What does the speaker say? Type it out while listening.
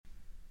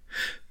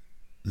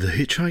The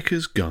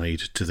Hitchhiker's Guide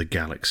to the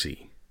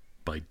Galaxy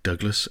by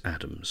Douglas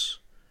Adams.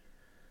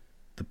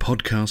 The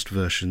podcast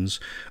versions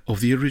of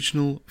the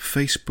original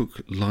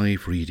Facebook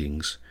live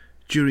readings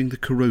during the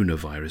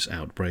coronavirus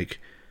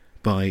outbreak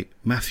by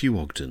Matthew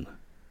Ogden,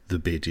 the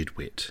Bearded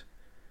Wit.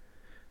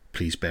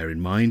 Please bear in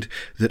mind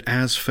that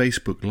as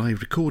Facebook live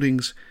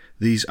recordings,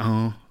 these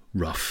are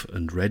rough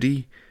and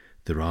ready.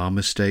 There are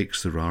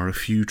mistakes, there are a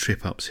few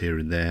trip-ups here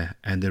and there,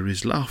 and there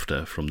is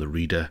laughter from the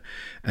reader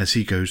as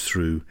he goes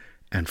through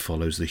and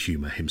follows the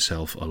humour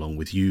himself along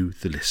with you,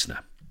 the listener.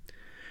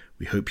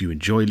 We hope you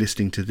enjoy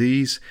listening to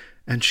these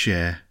and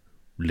share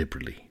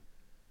liberally.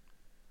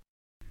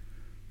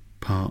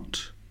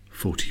 Part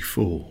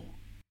 44.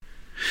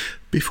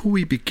 Before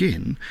we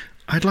begin,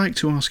 I'd like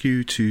to ask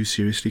you to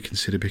seriously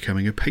consider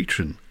becoming a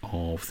patron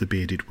of The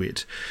Bearded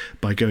Wit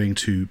by going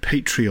to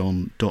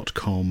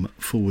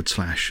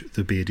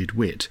patreon.com/The Bearded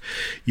Wit.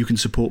 You can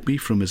support me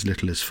from as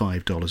little as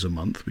 $5 a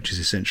month, which is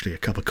essentially a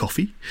cup of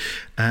coffee,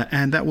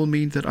 and that will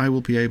mean that I will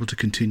be able to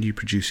continue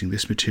producing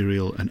this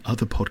material and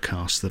other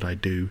podcasts that I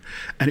do,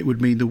 and it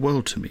would mean the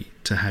world to me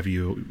to have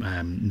you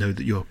know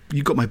that you've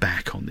got my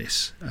back on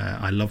this.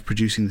 I love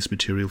producing this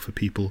material for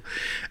people,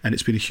 and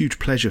it's been a huge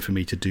pleasure for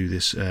me to do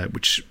this,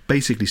 which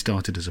basically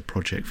started as a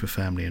project for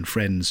family and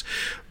friends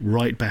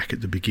right back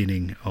at the beginning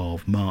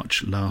of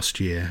March last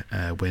year,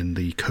 when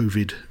the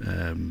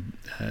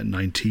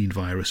COVID-19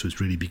 virus was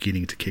really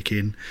beginning to kick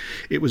in.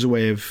 It was a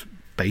way of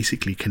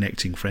basically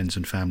connecting friends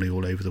and family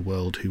all over the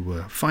world who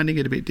were finding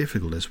it a bit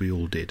difficult, as we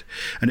all did.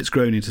 And it's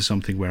grown into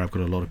something where I've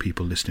got a lot of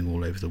people listening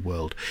all over the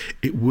world.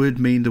 It would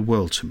mean the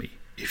world to me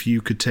if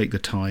you could take the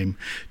time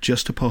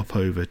just to pop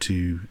over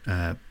to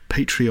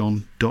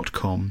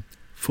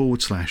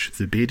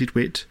patreon.com/The Bearded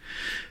Wit,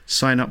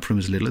 sign up from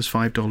as little as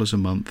 $5 a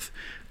month.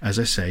 As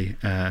I say,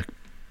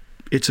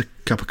 it's a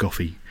cup of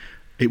coffee.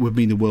 It would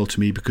mean the world to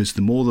me, because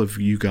the more of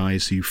you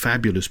guys, you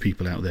fabulous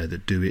people out there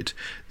that do it,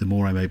 the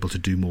more I'm able to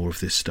do more of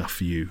this stuff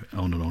for you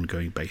on an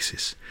ongoing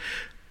basis.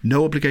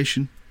 No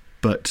obligation,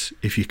 but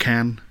if you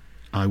can,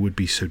 I would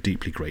be so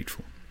deeply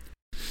grateful.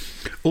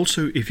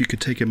 Also, if you could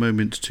take a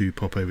moment to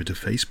pop over to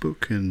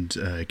Facebook and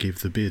give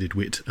The Bearded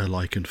Wit a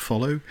like and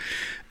follow,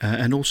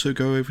 and also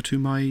go over to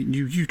my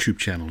new YouTube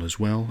channel as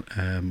well.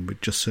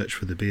 Just search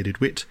for The Bearded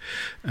Wit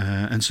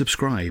and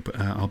subscribe.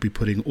 I'll be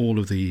putting all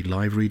of the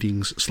live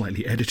readings,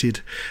 slightly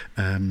edited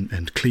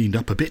and cleaned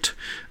up a bit,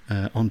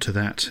 onto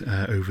that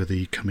over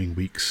the coming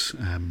weeks.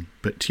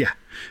 But yeah,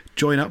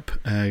 join up,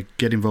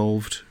 get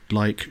involved,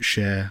 like,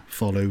 share,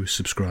 follow,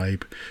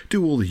 subscribe,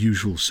 do all the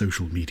usual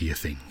social media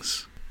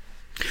things.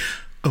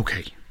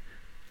 Okay,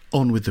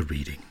 on with the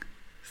reading.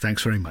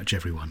 Thanks very much,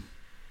 everyone.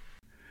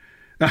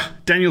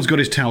 Daniel's got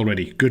his towel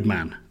ready. Good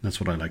man. That's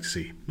what I like to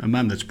see. A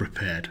man that's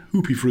prepared.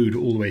 Hoopy-frood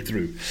all the way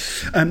through.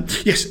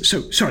 Yes,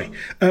 so, sorry.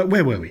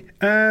 Where were we?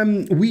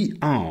 We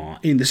are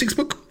in the sixth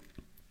book.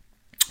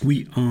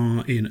 We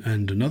are in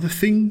And Another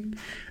Thing.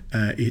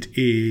 It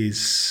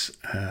is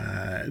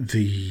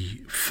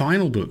the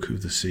final book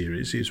of the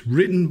series. It's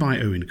written by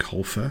Owen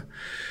Colfer,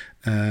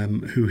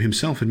 who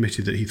himself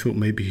admitted that he thought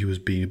maybe he was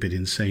being a bit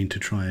insane to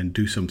try and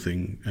do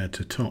something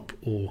to top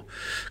or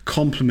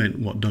complement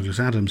what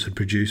Douglas Adams had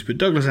produced. But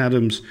Douglas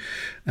Adams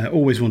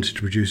always wanted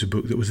to produce a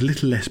book that was a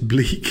little less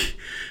bleak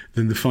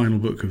than the final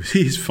book of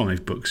his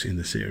 5 books in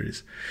the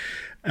series.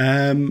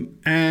 And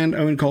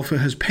Owen Colfer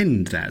has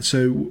penned that.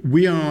 So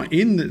we are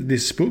in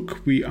this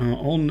book. We are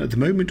on, at the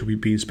moment, we've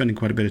been spending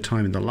quite a bit of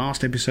time in the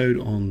last episode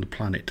on the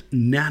planet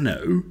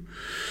Nano,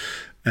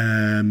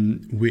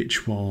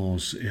 which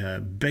was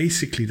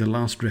basically the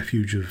last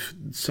refuge of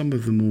some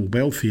of the more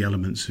wealthy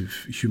elements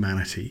of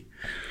humanity.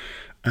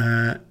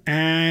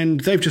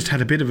 And they've just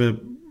had a bit of a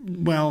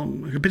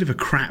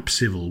crap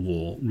civil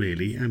war,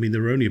 really. I mean,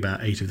 there were only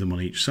about 8 of them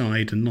on each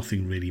side, and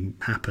nothing really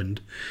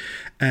happened.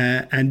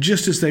 And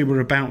just as they were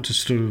about to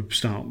sort of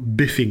start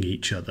biffing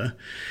each other,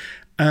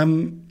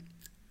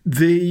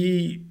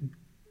 the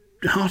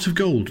Heart of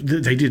Gold,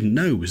 that they didn't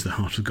know was the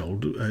Heart of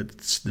Gold at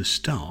the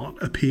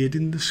start, appeared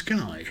in the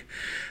sky.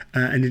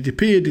 And it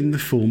appeared in the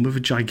form of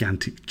a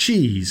gigantic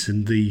cheese.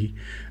 And the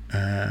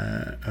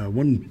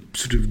one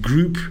sort of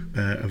group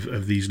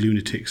of these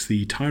lunatics,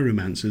 the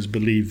Tyromancers,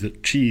 believe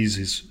that cheese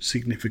is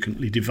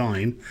significantly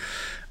divine,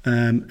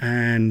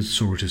 and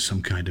saw it as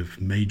some kind of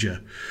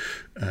major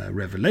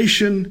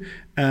revelation.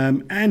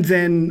 And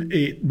then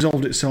it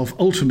resolved itself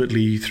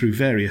ultimately through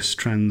various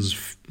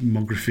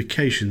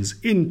transmogrifications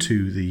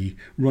into the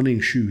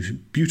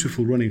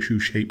beautiful running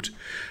shoe-shaped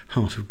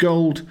Heart of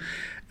Gold.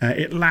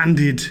 It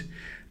landed,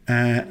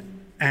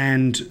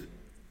 and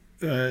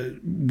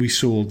we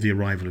saw the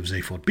arrival of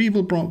Zaphod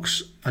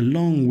Beeblebrox.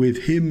 Along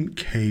with him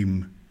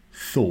came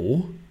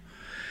Thor,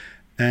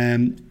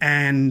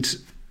 and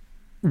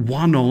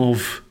one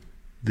of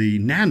the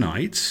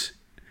nanites,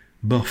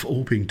 Buff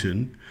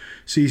Orpington,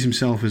 sees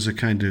himself as a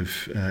kind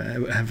of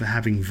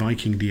having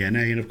Viking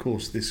DNA, and of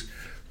course this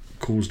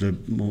caused a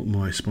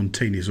more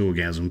spontaneous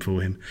orgasm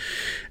for him.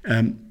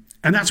 And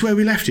that's where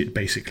we left it,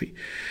 basically.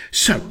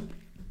 So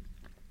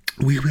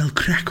we will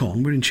crack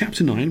on. We're in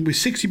chapter 9. We're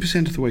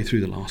 60% of the way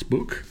through the last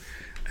book.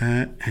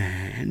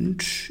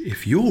 And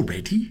if you're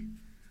ready,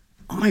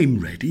 I'm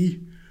ready,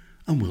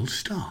 and we'll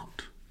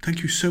start.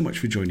 Thank you so much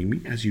for joining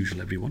me, as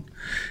usual, everyone.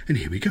 And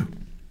here we go.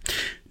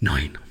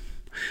 9.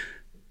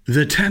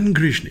 The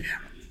Tangrishnir.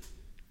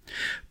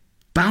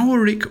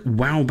 Bowerick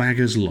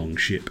Wowbagger's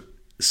longship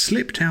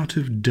slipped out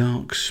of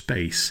dark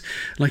space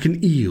like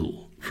an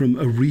eel from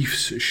a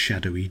reef's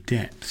shadowy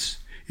depths,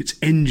 its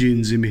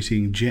engines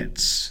emitting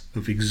jets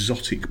of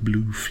exotic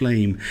blue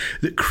flame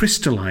that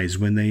crystallized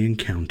when they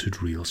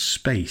encountered real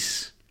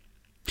space.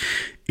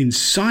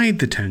 Inside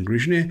the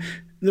Tangrishnir,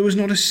 there was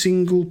not a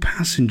single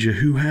passenger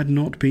who had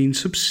not been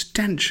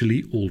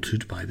substantially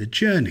altered by the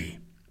journey.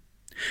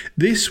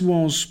 This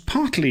was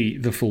partly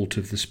the fault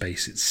of the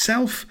space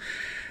itself,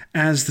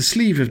 as the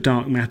sleeve of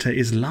dark matter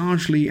is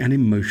largely an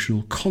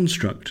emotional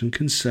construct and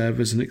can serve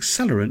as an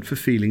accelerant for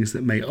feelings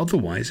that may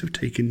otherwise have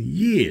taken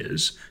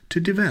years to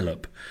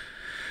develop.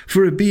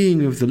 For a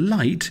being of the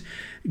light,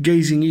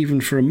 gazing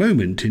even for a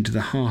moment into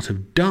the heart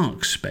of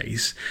dark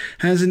space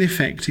has an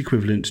effect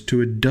equivalent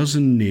to a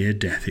dozen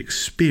near-death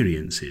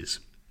experiences.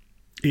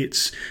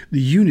 It's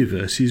the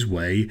universe's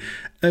way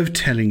of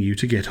telling you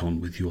to get on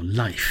with your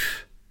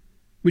life,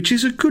 which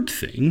is a good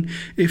thing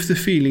if the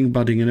feeling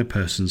budding in a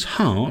person's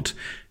heart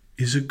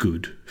is a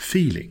good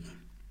feeling.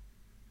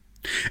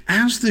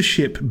 As the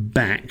ship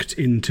backed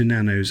into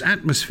Nano's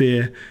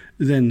atmosphere,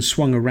 then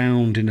swung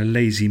around in a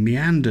lazy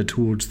meander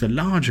towards the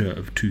larger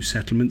of two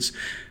settlements,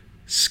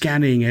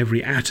 scanning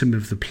every atom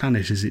of the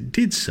planet as it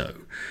did so,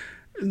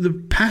 the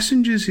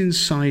passengers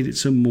inside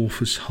its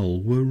amorphous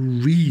hull were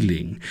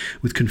reeling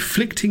with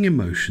conflicting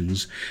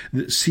emotions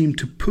that seemed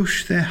to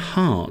push their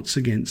hearts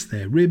against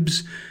their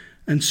ribs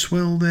and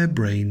swell their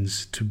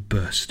brains to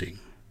bursting.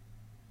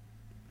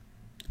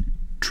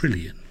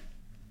 Trillion.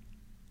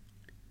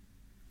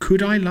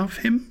 Could I love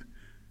him?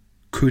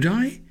 Could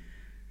I?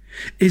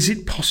 Is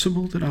it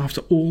possible that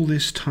after all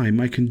this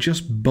time I can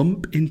just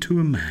bump into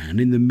a man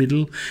in the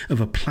middle of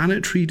a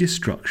planetary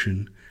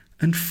destruction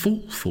and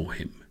fall for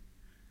him?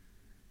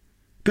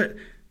 But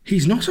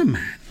he's not a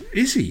man,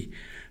 is he?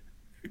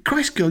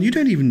 Christ, girl, you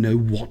don't even know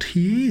what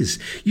he is.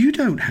 You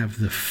don't have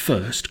the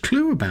first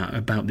clue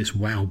about this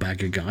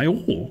Wowbagger guy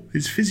or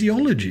his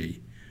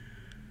physiology.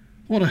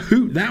 What a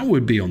hoot that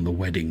would be on the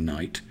wedding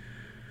night.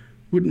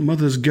 Wouldn't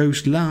mother's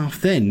ghost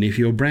laugh then if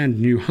your brand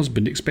new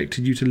husband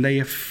expected you to lay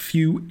a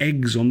few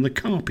eggs on the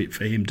carpet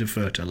for him to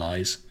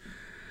fertilise?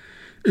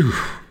 Ooh,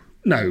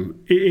 no,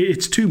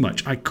 it's too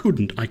much. I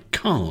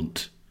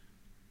can't.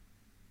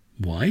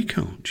 Why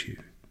can't you?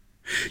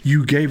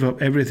 You gave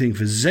up everything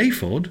for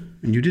Zaphod,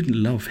 and you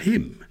didn't love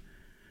him.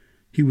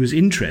 He was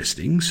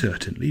interesting,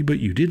 certainly, but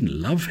you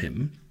didn't love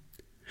him.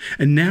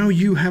 And now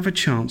you have a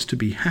chance to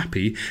be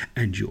happy,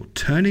 and you're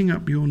turning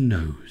up your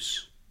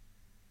nose.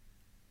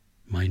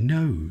 My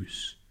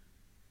nose.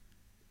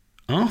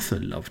 Arthur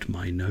loved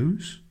my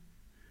nose.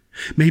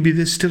 Maybe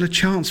there's still a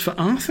chance for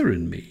Arthur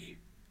and me.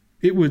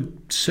 It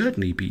would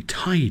certainly be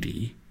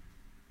tidy.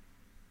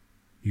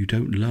 You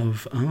don't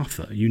love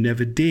Arthur. You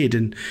never did,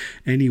 and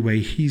anyway,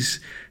 he's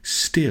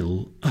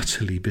still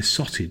utterly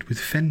besotted with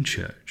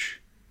Fenchurch.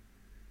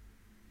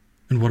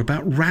 And what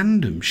about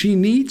Random? She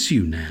needs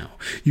you now.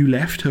 You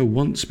left her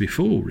once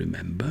before,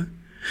 remember?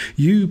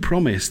 You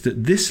promised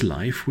that this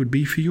life would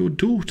be for your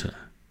daughter.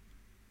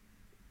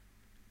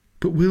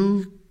 But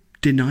will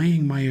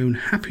denying my own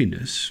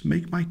happiness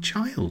make my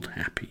child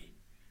happy?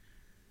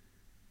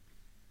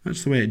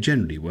 That's the way it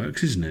generally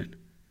works, isn't it?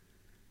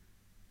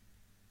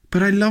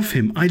 But I love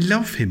him,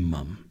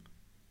 Mum.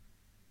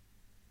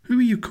 Who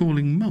are you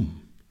calling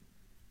Mum?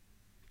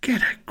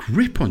 Get a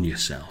grip on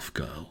yourself,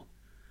 girl.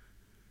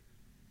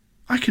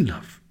 I can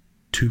love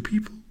two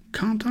people,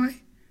 can't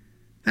I?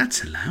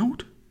 That's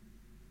allowed.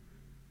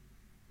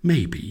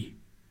 Maybe.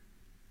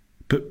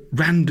 But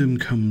Random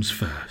comes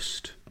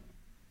first.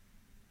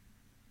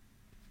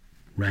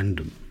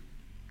 Random.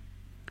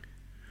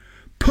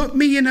 Put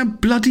me in a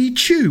bloody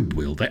tube,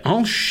 will they?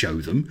 I'll show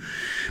them.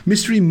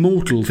 Mr.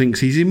 Immortal thinks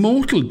he's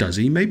immortal, does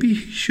he? Maybe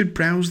he should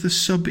browse the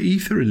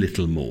sub-ether a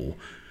little more.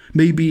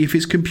 Maybe if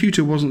his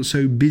computer wasn't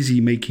so busy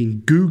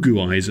making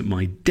goo-goo eyes at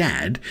my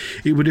dad,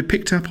 it would have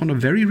picked up on a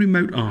very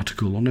remote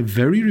article on a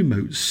very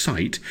remote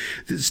site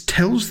that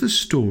tells the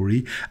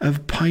story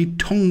of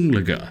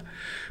Pytolaga,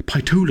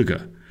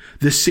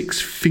 the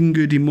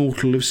six-fingered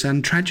immortal of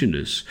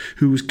Santraginus,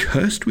 who was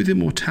cursed with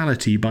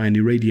immortality by an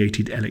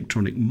irradiated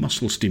electronic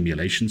muscle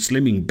stimulation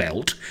slimming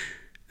belt,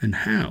 and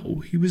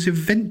how he was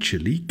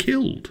eventually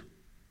killed.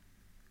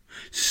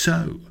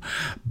 So,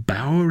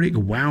 Bowerick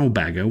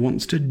Wowbagger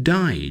wants to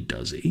die,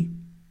 does he?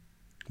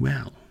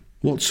 Well,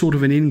 what sort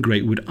of an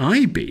ingrate would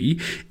I be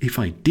if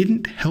I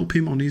didn't help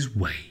him on his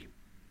way?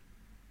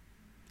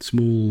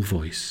 Small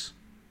voice.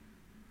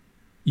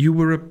 You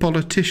were a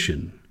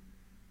politician,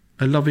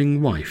 a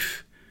loving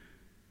wife,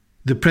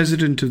 the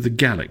president of the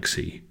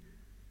galaxy.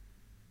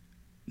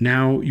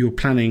 Now you're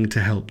planning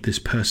to help this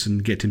person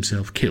get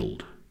himself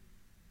killed.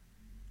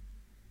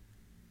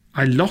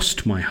 I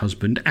lost my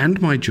husband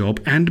and my job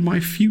and my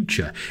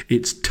future.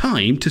 It's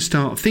time to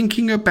start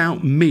thinking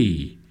about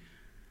me.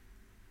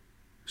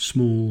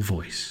 small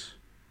voice.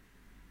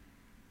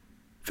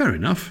 Fair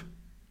enough.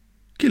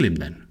 Kill him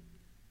then.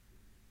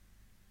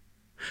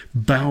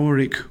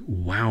 Bowerick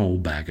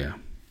Wowbagger.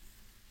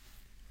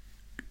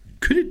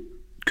 Could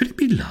it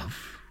be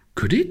love?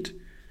 Could it?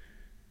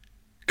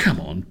 Come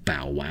on,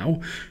 Bow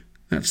Wow.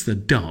 That's the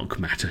dark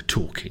matter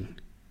talking.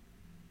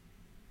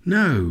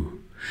 No,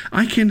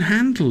 I can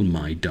handle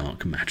my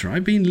dark matter.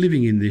 I've been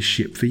living in this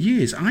ship for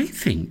years. I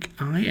think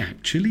I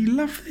actually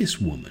love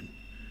this woman.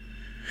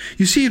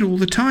 You see it all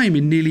the time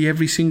in nearly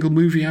every single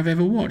movie I've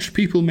ever watched.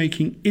 People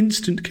making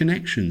instant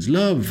connections,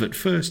 love at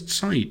first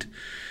sight.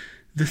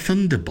 The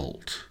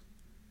Thunderbolt.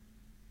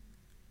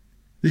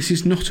 This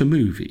is not a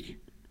movie.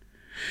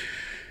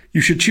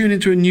 You should tune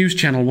into a news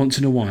channel once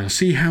in a while.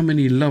 See how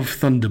many love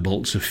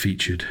thunderbolts are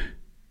featured.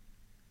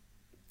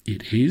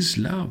 It is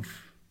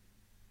love.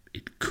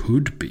 It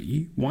could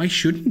be. Why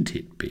shouldn't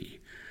it be?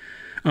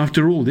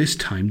 After all this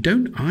time,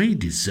 don't I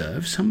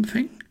deserve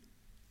something?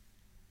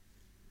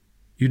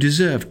 You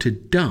deserve to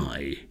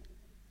die.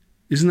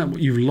 Isn't that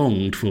what you've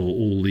longed for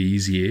all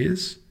these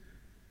years?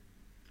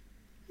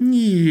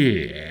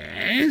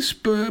 Yes,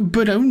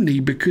 but only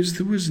because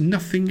there was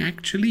nothing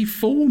actually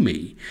for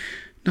me.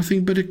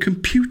 Nothing but a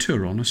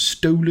computer on a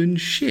stolen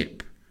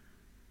ship.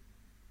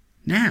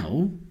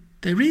 Now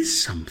there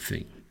is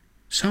something.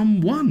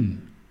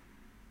 Someone.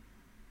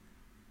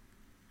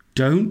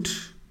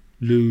 Don't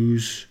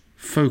lose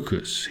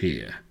focus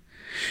here.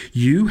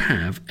 You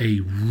have a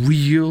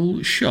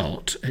real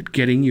shot at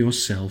getting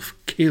yourself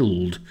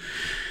killed.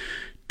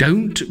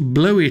 Don't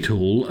blow it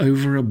all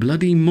over a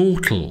bloody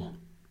mortal.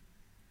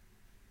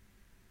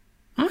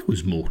 I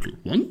was mortal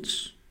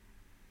once.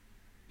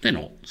 They're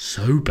not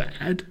so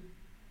bad.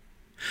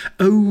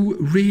 Oh,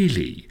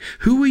 really?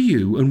 Who are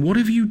you and what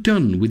have you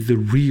done with the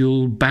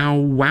real Bow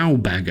Wow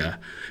Bagger?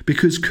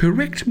 Because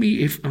correct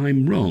me if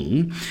I'm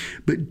wrong,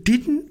 but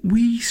didn't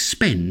we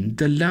spend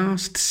the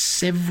last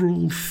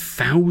several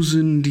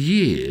thousand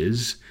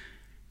years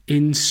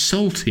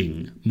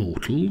insulting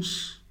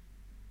mortals?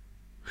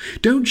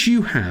 Don't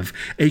you have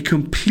a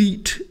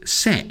complete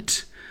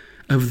set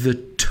of the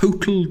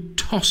Total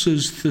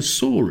Tossers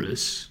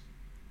Thesaurus?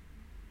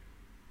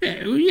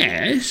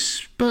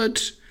 Yes,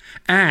 but...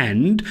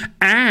 And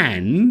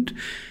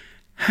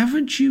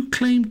haven't you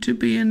claimed to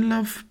be in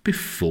love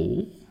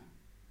before?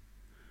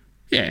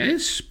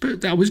 Yes,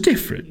 but that was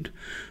different.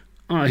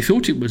 I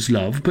thought it was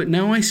love, but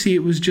now I see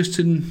it was just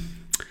an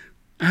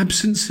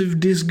absence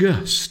of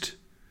disgust.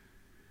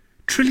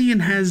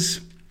 Trillian has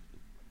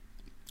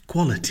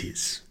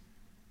qualities.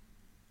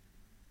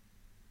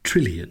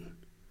 Trillian,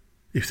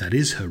 if that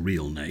is her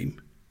real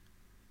name.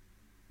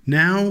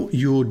 Now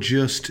you're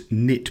just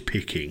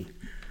nitpicking.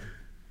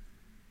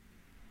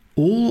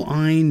 All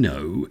I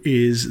know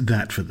is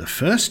that for the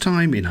first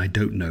time in I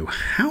don't know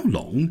how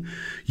long,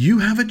 you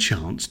have a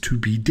chance to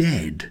be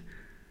dead.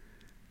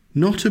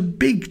 Not a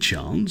big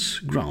chance,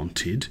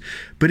 granted,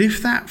 but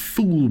if that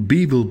fool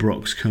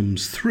Beeblebrox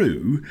comes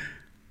through,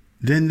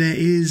 then there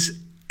is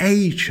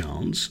a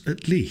chance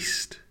at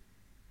least.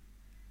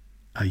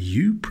 Are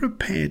you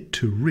prepared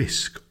to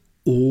risk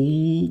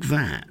all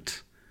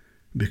that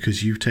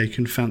because you've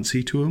taken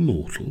fancy to a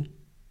mortal?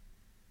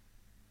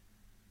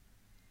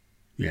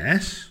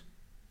 Yes.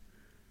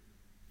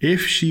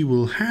 If she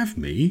will have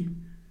me,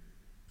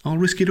 I'll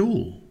risk it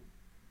all.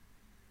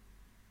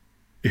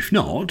 If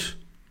not,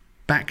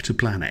 back to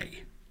plan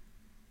A,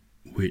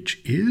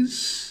 which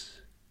is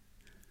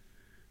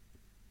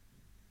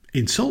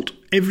insult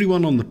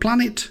everyone on the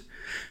planet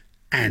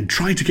and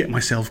try to get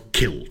myself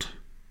killed.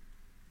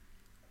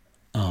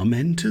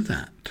 Amen to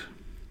that.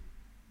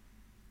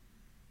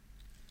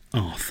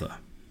 Arthur.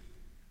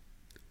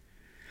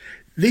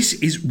 This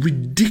is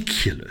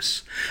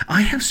ridiculous.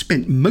 I have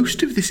spent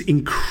most of this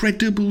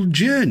incredible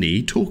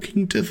journey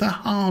talking to the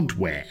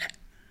hardware.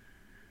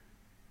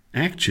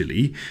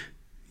 Actually,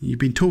 you've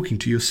been talking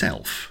to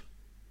yourself.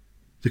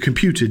 The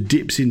computer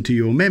dips into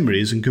your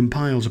memories and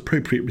compiles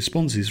appropriate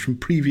responses from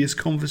previous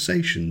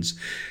conversations.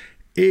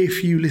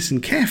 If you listen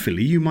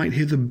carefully, you might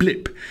hear the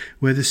blip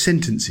where the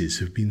sentences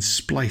have been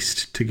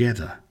spliced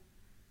together.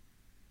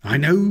 I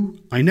know,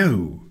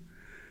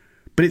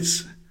 but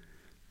it's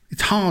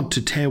hard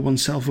to tear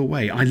oneself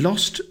away. I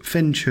lost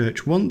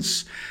Fenchurch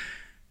once,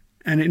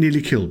 and it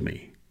nearly killed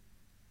me.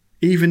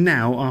 Even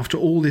now, after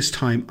all this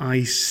time,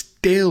 I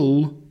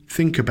still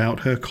think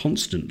about her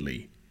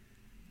constantly.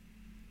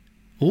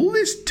 All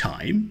this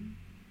time?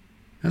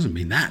 Hasn't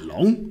been that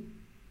long.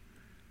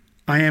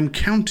 I am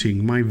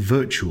counting my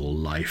virtual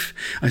life.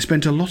 I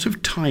spent a lot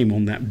of time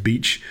on that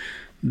beach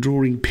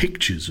drawing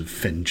pictures of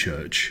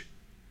Fenchurch.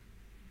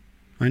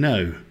 I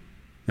know,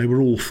 they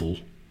were awful.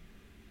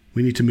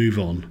 We need to move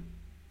on.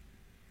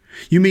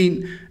 You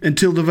mean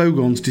until the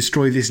Vogons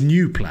destroy this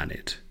new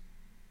planet?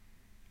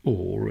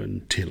 Or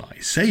until I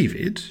save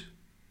it?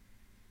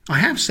 I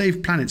have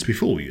saved planets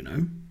before, you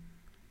know.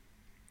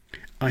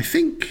 I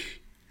think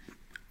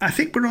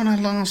we're on our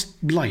last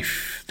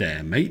life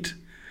there, mate.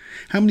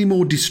 How many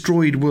more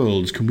destroyed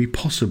worlds can we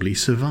possibly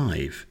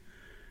survive?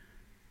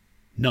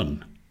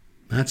 None.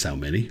 That's how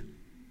many.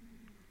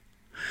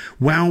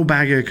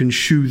 Wowbagger can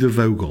shoe the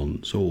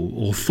Vogons,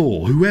 or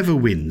Thor, whoever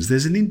wins.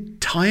 There's an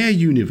entire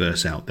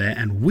universe out there,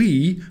 and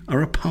we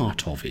are a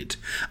part of it.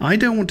 I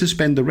don't want to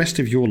spend the rest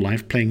of your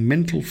life playing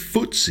mental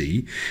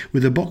footsie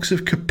with a box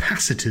of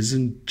capacitors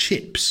and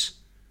chips.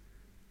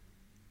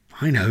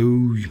 I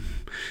know,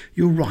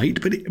 you're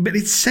right, but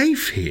it's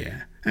safe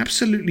here.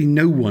 Absolutely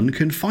no one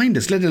can find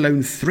us, let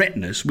alone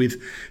threaten us with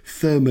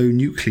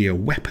thermonuclear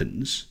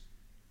weapons.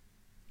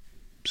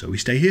 So we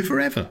stay here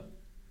forever.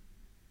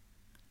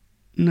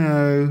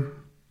 No,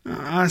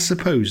 I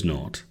suppose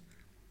not.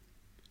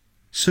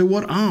 So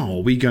what are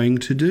we going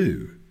to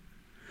do?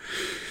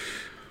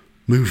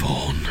 Move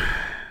on.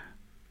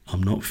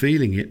 I'm not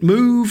feeling it.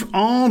 Move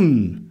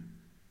on!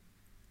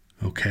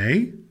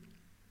 Okay.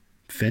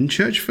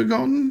 Fenchurch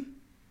forgotten?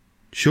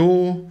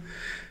 Sure.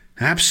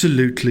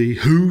 Absolutely.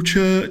 Who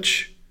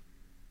church?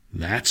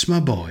 That's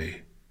my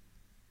boy.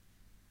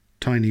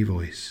 Tiny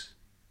voice.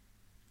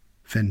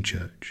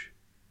 Fenchurch.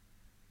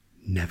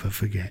 Never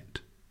forget.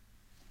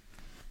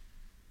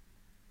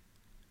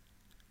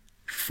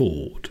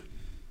 Ford.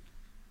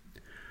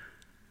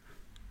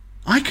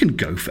 I can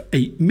go for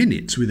 8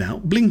 minutes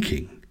without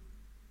blinking.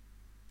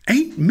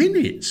 8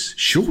 minutes?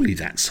 Surely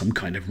that's some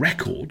kind of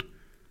record.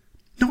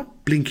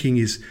 Not blinking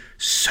is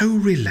so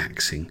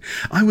relaxing.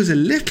 I was a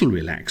little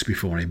relaxed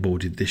before I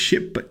boarded this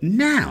ship, but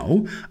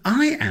now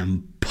I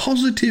am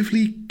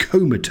positively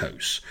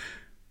comatose.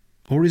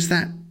 Or is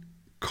that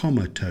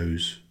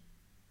comatose?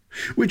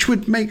 Which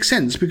would make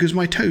sense because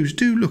my toes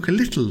do look a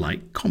little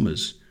like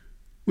commas,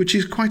 which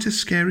is quite a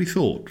scary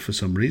thought for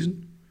some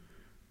reason.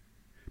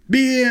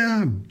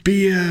 Beer,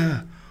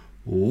 beer,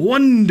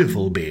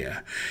 wonderful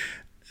beer.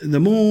 The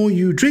more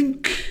you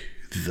drink,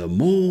 the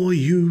more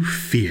you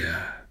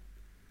fear.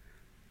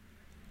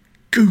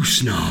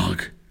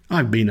 Goosenarg.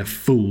 I've been a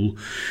fool.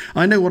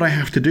 I know what I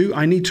have to do.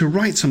 I need to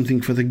write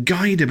something for the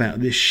guide about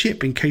this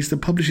ship in case the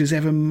publishers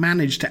ever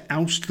manage to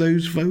oust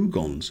those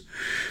Vogons.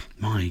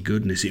 My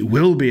goodness, it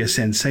will be a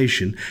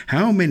sensation.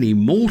 How many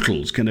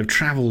mortals can have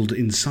travelled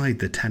inside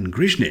the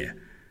Tangrishnir?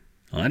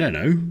 I don't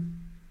know.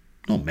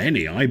 Not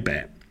many, I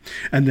bet.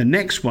 And the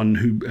next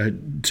one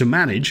to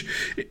manage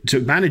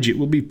it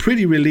will be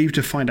pretty relieved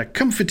to find a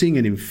comforting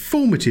and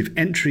informative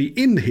entry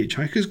in the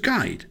Hitchhiker's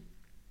Guide.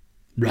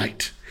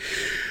 Right.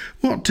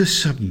 What to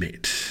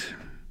submit?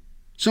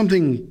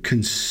 Something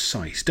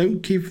concise.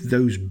 Don't give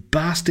those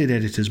bastard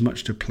editors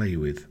much to play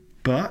with.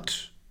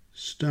 But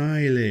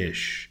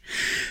stylish.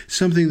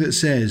 Something that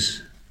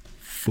says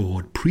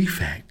Ford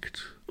Prefect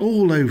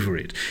all over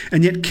it,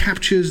 and yet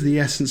captures the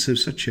essence of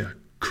such a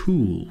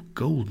cool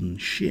golden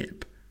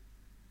ship.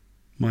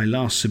 My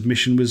last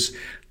submission was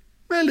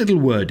a little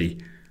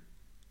wordy,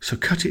 so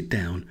cut it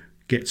down,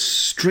 get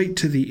straight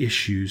to the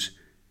issues,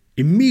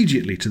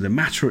 immediately to the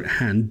matter at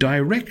hand,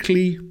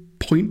 directly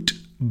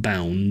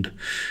point-bound.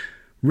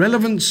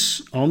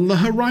 Relevance on the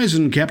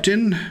horizon,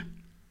 Captain.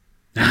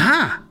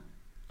 Aha!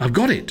 I've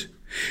got it.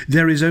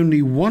 There is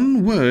only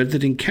one word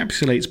that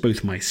encapsulates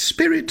both my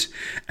spirit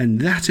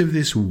and that of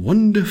this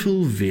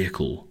wonderful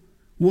vehicle.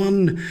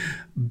 One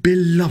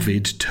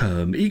beloved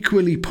term,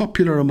 equally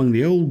popular among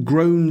the old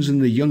groans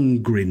and the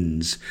young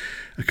grins.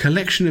 A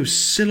collection of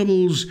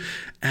syllables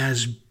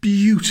as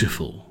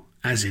beautiful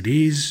as it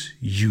is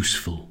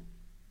useful.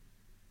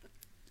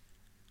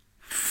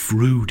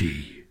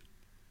 Fruity.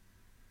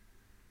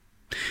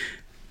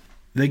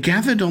 They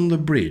gathered on the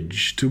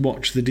bridge to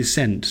watch the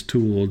descent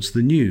towards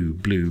the new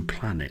blue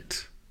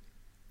planet.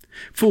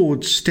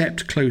 Ford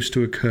stepped close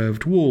to a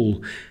curved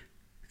wall,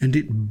 and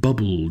it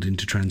bubbled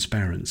into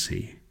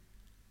transparency.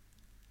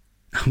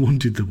 I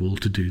wanted the wall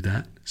to do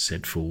that,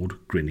 said Ford,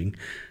 grinning.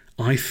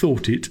 I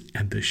thought it,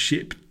 and the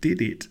ship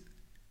did it.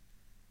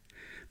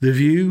 The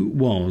view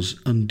was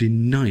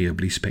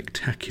undeniably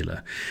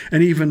spectacular,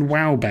 and even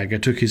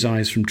Wowbagger took his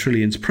eyes from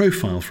Trillion's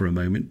profile for a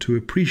moment to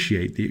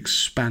appreciate the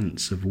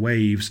expanse of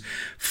waves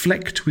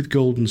flecked with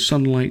golden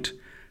sunlight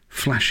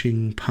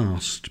flashing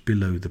past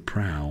below the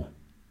prow.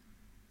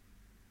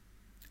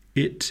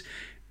 It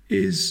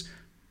is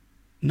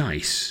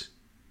nice,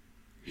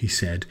 he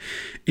said,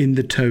 in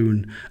the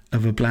tone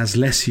of a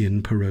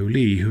Blaslesian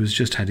parolee who has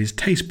just had his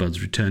taste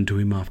buds returned to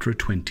him after a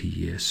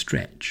 20-year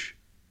stretch.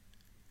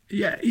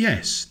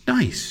 Yes,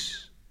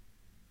 nice.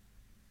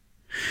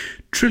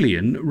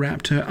 Trillion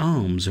wrapped her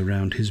arms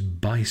around his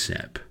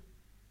bicep.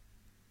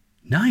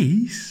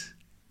 Nice?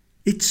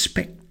 It's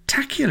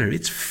spectacular.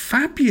 It's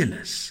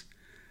fabulous.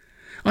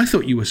 I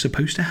thought you were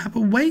supposed to have a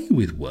way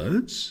with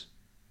words.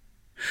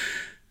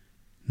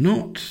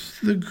 Not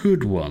the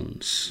good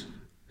ones,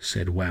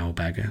 said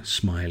Wowbagger,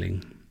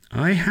 smiling.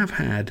 I have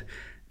had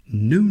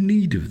no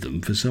need of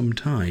them for some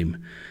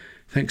time,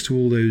 thanks to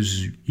all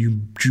those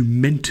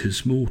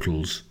jumentous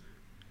mortals.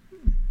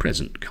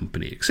 Present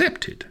company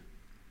accepted.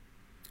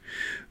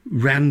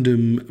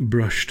 Random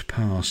brushed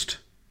past,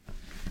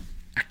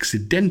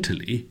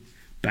 accidentally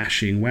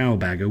bashing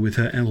Wowbagger with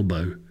her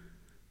elbow.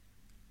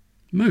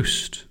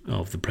 Most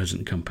of the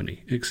present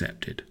company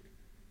accepted.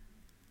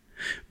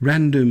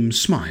 Random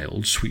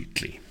smiled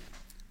sweetly.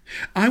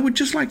 I would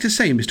just like to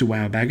say, Mr.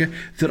 Wowbagger,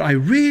 that I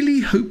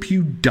really hope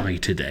you die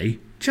today,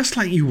 just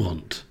like you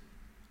want."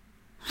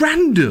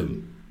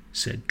 "Random,"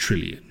 said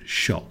Trillian,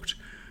 shocked.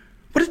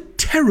 "What a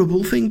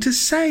terrible thing to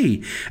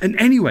say! And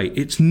anyway,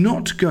 it's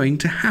not going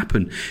to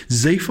happen.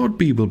 Zaphod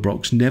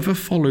Beeblebrox never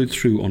followed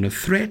through on a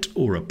threat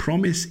or a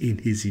promise in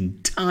his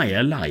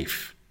entire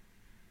life."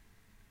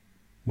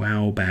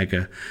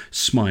 Wowbagger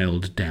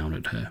smiled down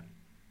at her.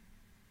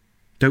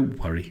 "Don't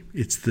worry,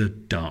 it's the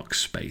dark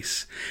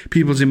space.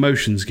 People's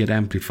emotions get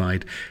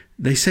amplified.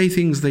 They say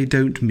things they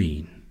don't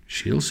mean.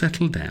 She'll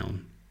settle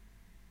down."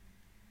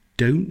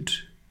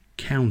 "Don't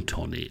count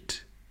on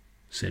it,"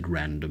 said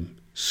Random,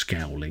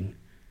 scowling.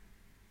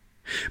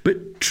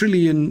 But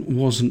Trillian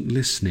wasn't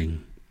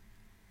listening.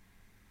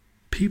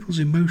 People's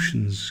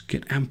emotions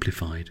get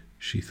amplified,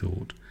 she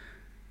thought.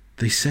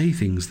 They say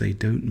things they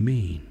don't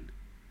mean.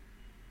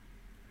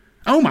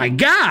 "Oh my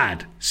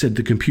God!" said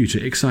the computer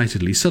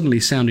excitedly, suddenly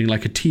sounding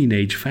like a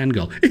teenage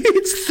fangirl.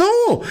 "It's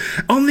Thor!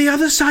 On the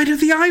other side of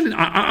the island!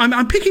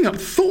 I'm picking up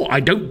Thor! I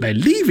don't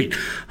believe it!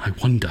 I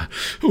wonder,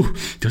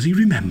 does he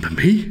remember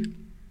me?"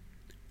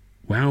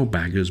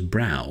 Wowbagger's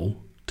brow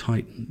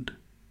tightened.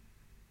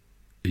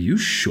 "Are you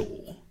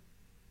sure?"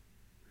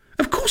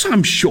 "Of course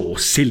I'm sure,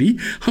 silly.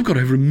 I've got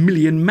over 1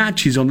 million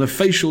matches on the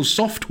facial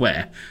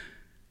software."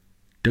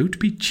 "Don't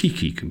be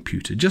cheeky,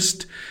 computer.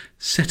 Just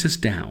set us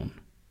down."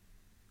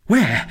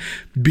 "Where?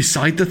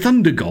 Beside the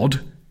Thunder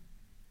God?"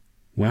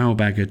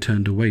 Wowbagger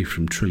turned away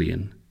from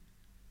Trillian.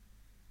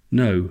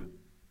 No,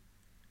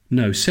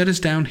 set us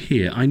down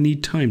here. I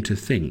need time to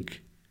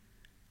think."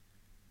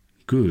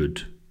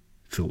 "Good,"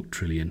 thought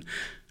Trillian.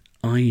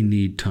 "I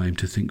need time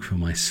to think for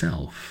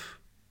myself."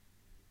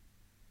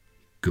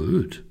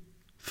 "Good,"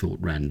 thought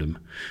Random.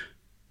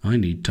 "I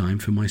need time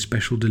for my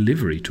special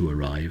delivery to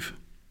arrive."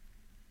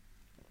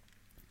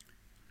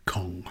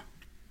 Kong.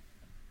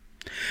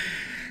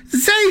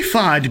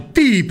 "Zaphod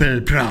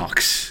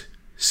Beeblebrox,"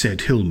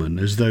 said Hillman,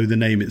 as though the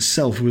name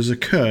itself was a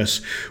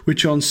curse,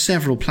 which on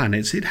several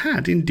planets it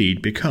had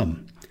indeed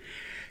become.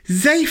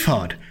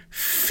 "Zaphod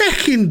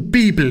feckin'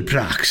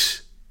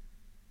 Beeblebrox."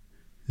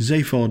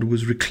 Zaphod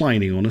was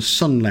reclining on a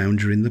sun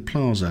lounger in the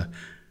plaza,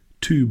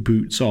 2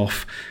 boots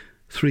off,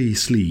 3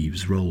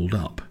 sleeves rolled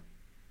up.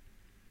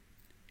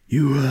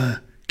 "You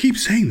keep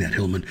saying that,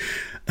 Hillman,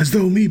 as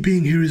though me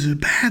being here is a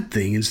bad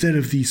thing instead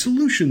of the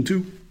solution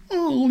to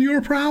all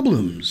your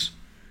problems."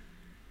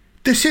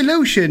 "The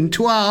solution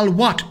to all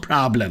what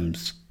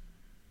problems?"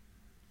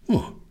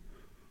 "Oh,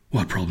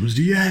 what problems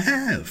do you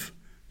have?"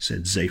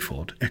 said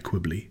Zaphod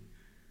equably.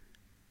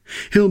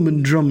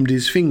 Hillman drummed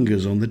his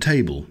fingers on the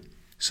table,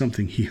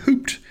 something he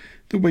hoped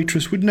the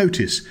waitress would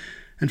notice,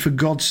 and for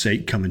God's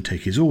sake come and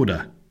take his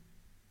order.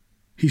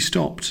 He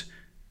stopped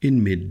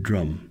in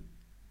mid-drum.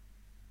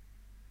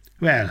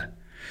 "Well,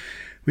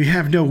 we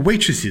have no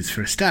waitresses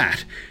for a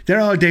start. They're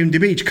all down the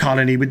beach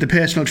colony with the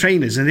personal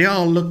trainers, and they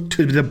all look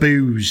to the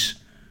booze."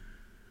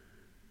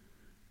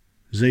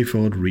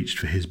 Zaphod reached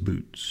for his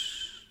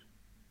boots.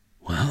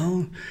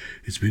 "Well,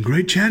 it's been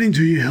great chatting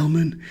to you,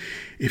 Hillman.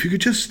 If you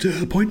could just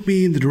point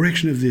me in the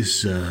direction of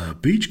this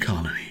beach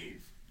colony."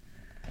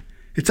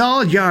 "It's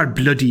all your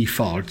bloody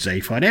fault,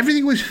 Zaphod.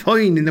 Everything was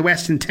fine in the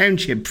Western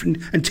Township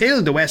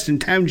until the Western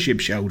Township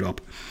showed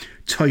up.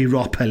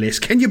 Tyropolis,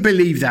 can you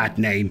believe that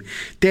name?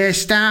 Their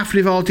staff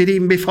revolted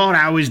even before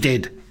ours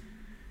did."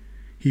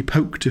 He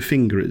poked a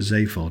finger at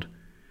Zaphod.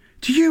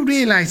 "Do you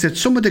realise that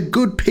some of the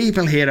good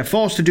people here are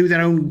forced to do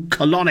their own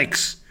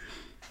colonics?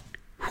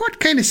 What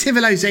kind of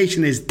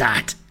civilization is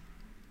that?"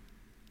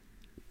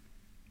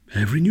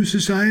 "Every new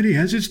society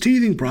has its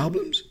teething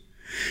problems.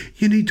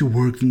 You need to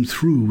work them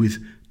through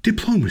with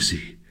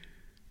diplomacy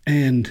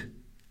and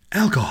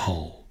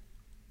alcohol."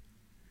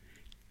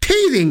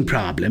 "Teething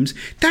problems?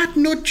 That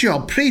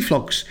nutjob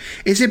preflux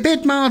is a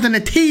bit more than a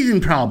teething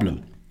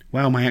problem."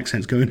 Wow, my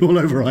accent's going all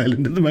over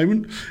Ireland at the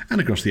moment,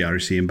 and across the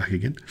Irish Sea and back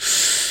again.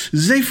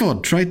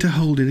 Zaphod tried to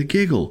hold in a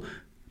giggle,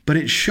 but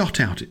it shot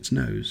out its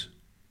nose.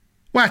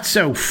 "What's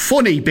so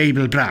funny,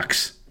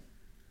 Beeblebrox?"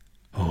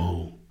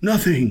 "Oh,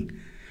 nothing."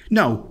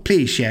 "No,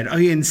 please, Shed,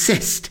 I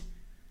insist."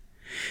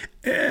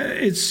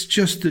 It's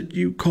just that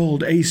you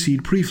called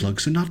acid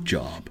preflux a nut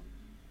job."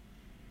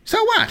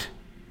 "So what?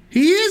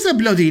 He is a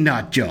bloody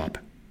nut job."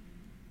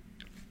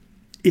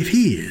 "If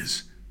he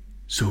is,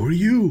 so are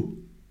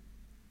you."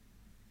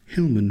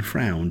 Hillman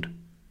frowned.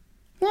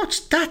 "What's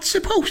that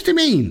supposed to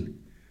mean?"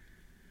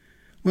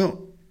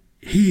 "Well,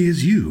 he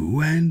is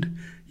you, and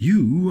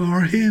you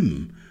are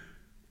him.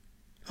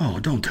 Oh,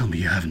 don't tell me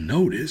you haven't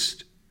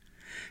noticed."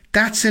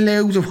 "That's a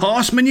load of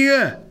horse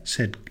manure,"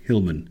 said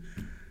Hillman.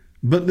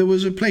 But there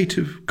was a plate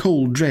of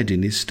cold dread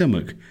in his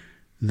stomach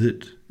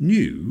that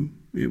knew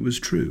it was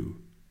true.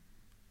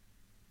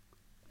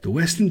 "The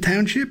Western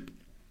Township?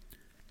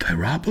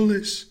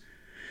 Tyropolis?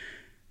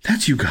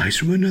 That's you guys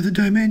from another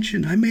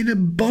dimension. I made a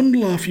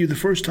bundle off you the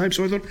first time,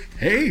 so I thought,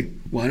 hey,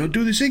 why not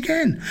do this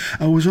again?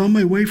 I was on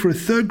my way for a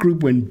third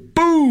group when,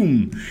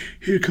 boom,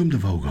 here come the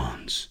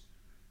Vogons."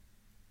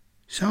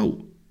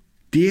 "So,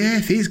 the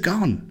Earth is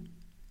gone?"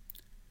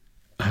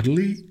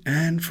 utterly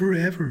and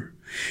forever.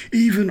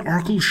 Even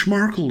Arkle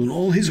Schmarkle and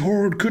all his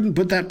horde couldn't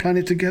put that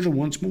planet together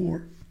once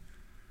more.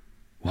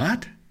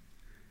 What?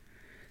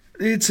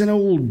 It's an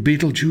old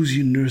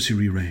Beetlejuicean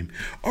nursery rhyme.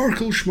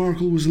 Arkle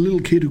Schmarkle was a little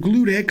kid who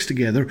glued eggs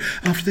together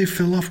after they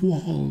fell off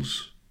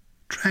walls.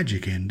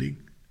 Tragic ending.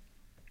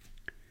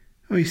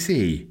 I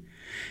see.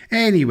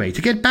 Anyway,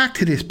 to get back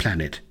to this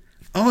planet,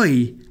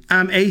 I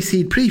am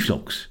Acid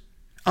Preflux.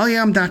 I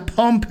am that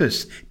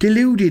pompous,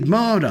 deluded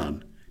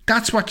moron.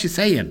 That's what you're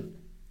saying.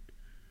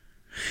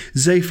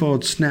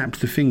 Zaphod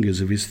snapped the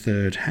fingers of his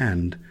third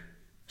hand,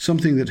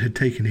 something that had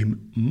taken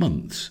him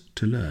months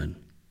to learn.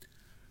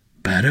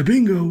 Bada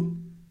bingo.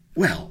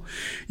 Well,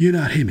 you're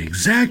not him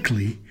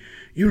exactly.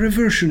 You're a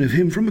version of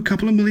him from a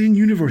couple of million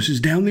universes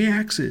down the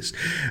axis,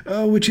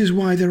 which is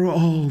why there are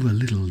all the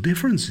little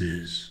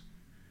differences.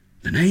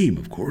 The name,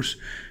 of course.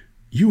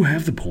 You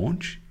have the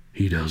paunch.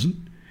 He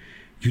doesn't.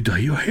 You dye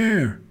your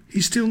hair.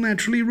 He's still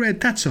naturally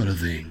red, that sort of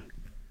thing.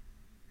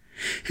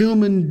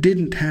 Hillman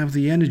didn't have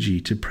the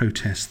energy to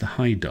protest the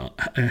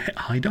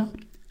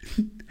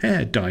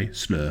hair dye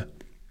slur.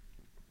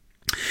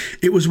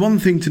 It was one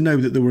thing to know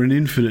that there were an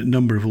infinite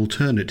number of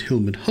alternate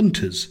Hillman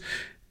hunters.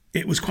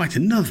 It was quite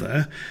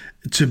another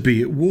to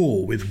be at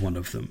war with one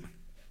of them.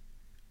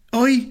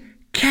 I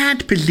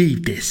can't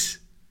believe this,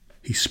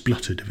 he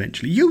spluttered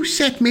eventually. You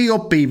set me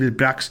up,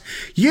 Beeblebrox.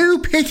 You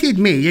pitted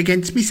me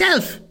against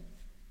myself.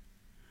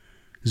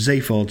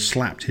 Zaphod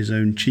slapped his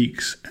own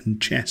cheeks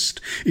and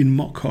chest in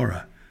mock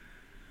horror.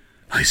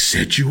 I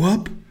set you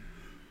up?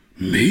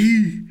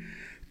 Me?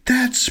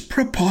 That's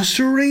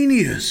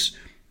preposterous.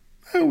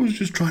 I was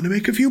just trying to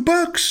make a few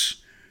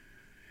bucks.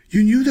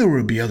 You knew there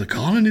would be other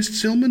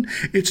colonists, Hillman.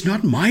 It's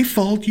not my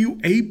fault you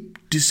ape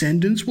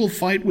descendants will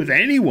fight with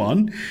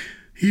anyone,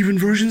 even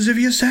versions of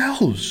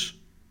yourselves.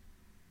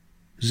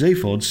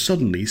 Zaphod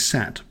suddenly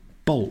sat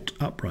bolt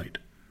upright.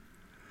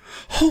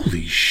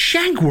 Holy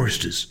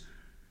shankworsters!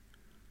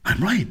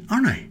 I'm right,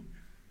 aren't I?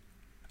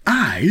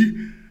 I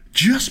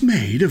just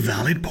made a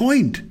valid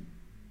point.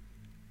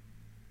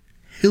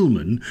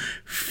 Hillman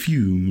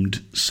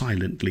fumed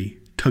silently,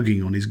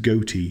 tugging on his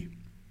goatee.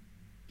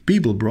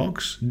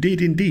 Beeblebrox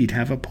did indeed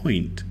have a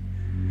point.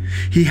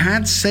 He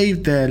had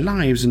saved their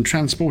lives and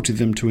transported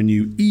them to a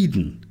new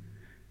Eden.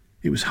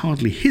 It was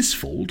hardly his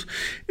fault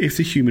if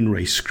the human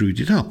race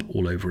screwed it up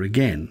all over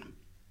again.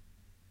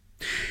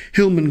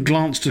 Hillman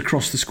glanced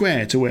across the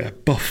square to where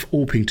Buff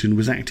Orpington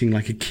was acting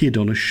like a kid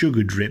on a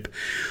sugar drip,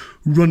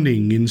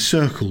 running in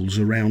circles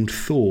around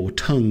Thor,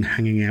 tongue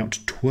hanging out,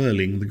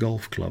 twirling the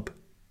golf club.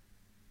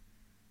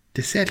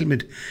 The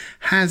settlement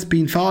has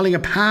been falling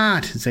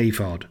apart,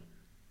 Zaphod,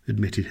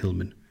 admitted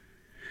Hillman.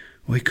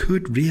 I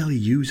could really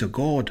use a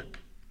god.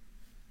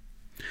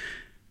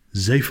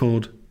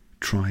 Zaphod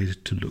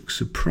tried to look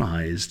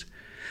surprised,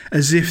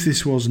 as if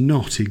this was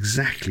not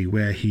exactly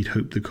where he'd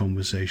hoped the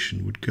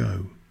conversation would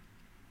go.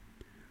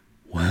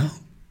 Well,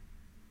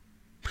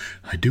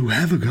 I do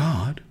have a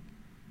god.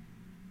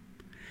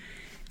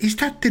 Is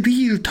that the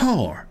real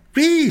Thor?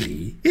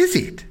 Really? Is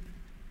it?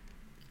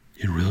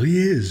 It really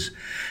is,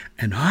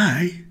 and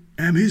I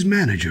am his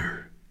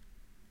manager.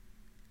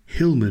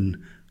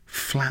 Hillman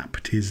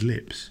flapped his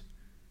lips.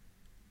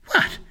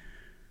 What?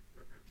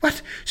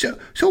 What?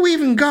 So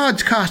even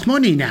gods cost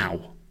money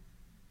now?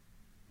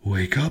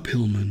 Wake up,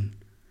 Hillman.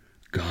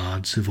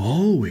 Gods have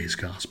always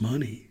cost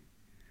money.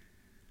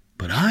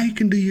 But I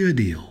can do you a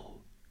deal.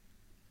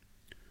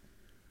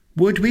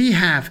 Would we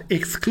have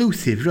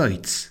exclusive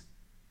rights?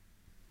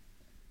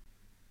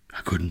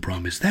 I couldn't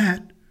promise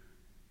that.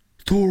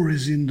 Thor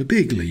is in the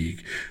big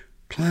league,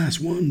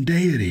 Class 1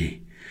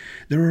 deity.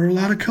 There are a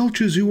lot of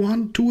cultures who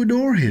want to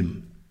adore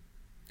him.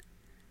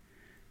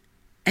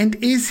 And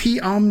is he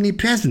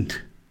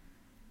omnipresent?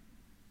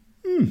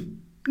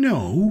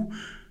 No,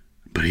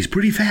 but he's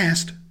pretty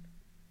fast.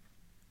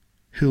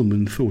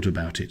 Hillman thought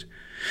about it.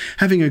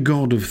 Having a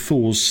god of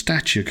Thor's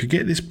stature could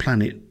get this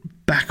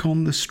planet back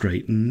on the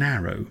straight and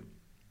narrow.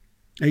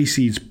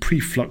 Acid's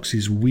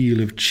Preflux's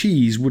wheel of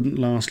cheese wouldn't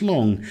last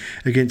long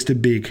against a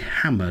big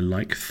hammer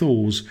like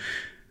Thor's,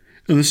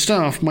 and the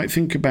staff might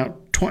think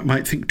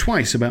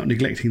twice about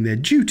neglecting their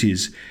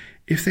duties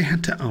if they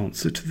had to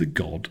answer to the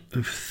god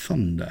of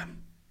thunder.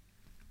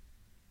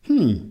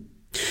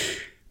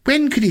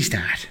 When could he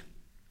start?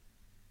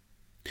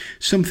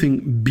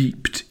 Something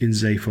beeped in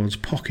Zaphod's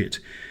pocket,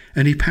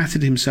 and he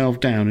patted himself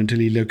down until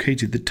he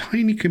located the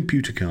tiny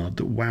computer card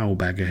that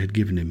Wowbagger had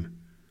given him.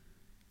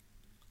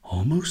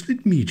 Almost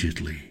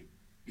immediately,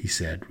 he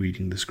said,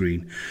 reading the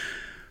screen.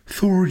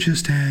 Thor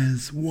just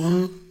has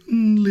one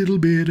little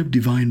bit of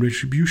divine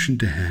retribution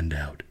to hand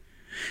out.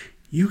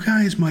 You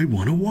guys might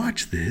want to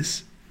watch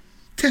this.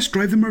 Test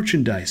drive the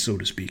merchandise, so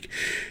to speak.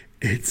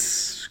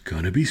 It's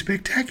gonna be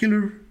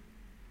spectacular.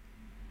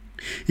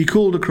 He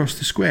called across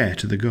the square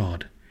to the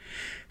god.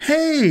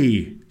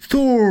 Hey,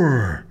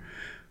 Thor!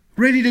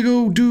 Ready to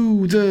go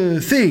do the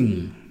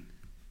thing?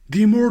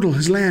 The Immortal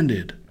has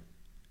landed.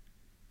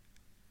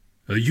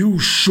 Are you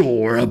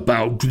sure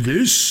about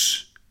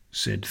this?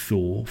 said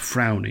Thor,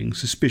 frowning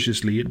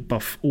suspiciously at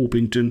Buff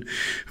Orpington,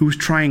 who was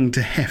trying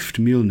to heft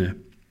Mjolnir.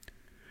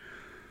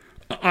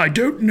 I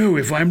don't know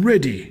if I'm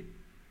ready.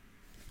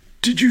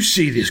 Did you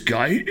see this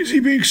guy? Is he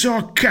being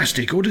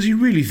sarcastic, or does he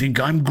really think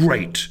I'm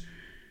great?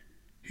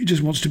 He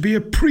just wants to be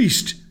a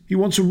priest. He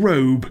wants a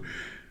robe.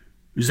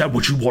 Is that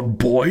what you want,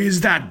 boy?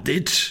 Is that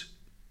it?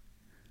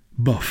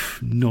 Buff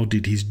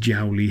nodded his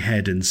jowly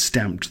head and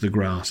stamped the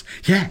grass.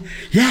 Yeah,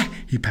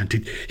 he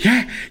panted.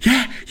 Yeah.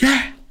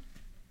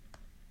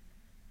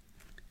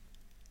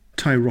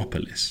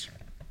 Tyropolis.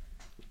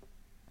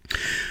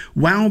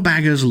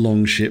 Wowbagger's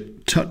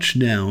longship touched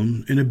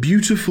down in a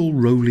beautiful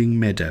rolling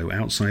meadow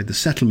outside the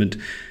settlement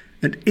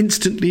and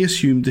instantly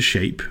assumed the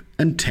shape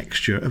and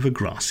texture of a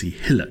grassy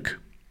hillock.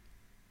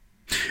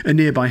 A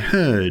nearby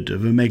herd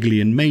of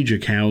Megalian major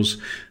cows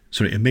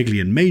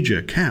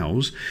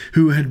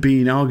who had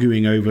been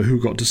arguing over who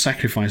got to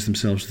sacrifice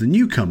themselves to the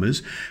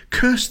newcomers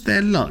cursed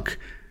their luck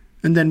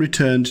and then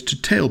returned to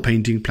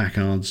tail-painting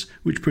placards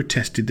which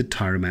protested the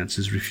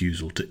Tyromancer's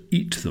refusal to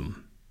eat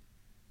them.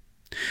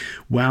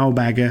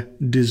 Wowbagger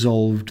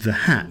dissolved the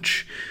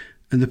hatch,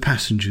 and the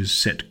passengers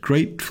set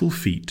grateful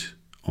feet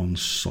on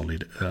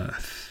solid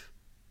earth.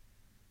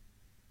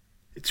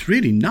 "It's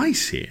really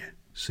nice here,"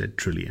 said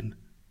Trillian.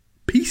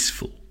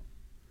 "Peaceful."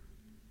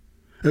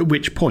 At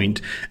which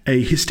point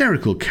a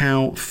hysterical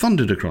cow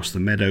thundered across the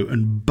meadow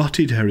and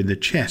butted her in the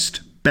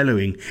chest,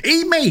 bellowing,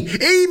 "Eat me!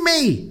 Eat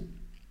me!"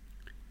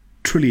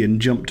 Trillian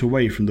jumped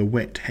away from the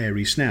wet,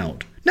 hairy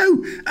snout.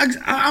 "No,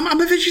 I'm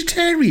a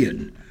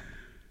vegetarian."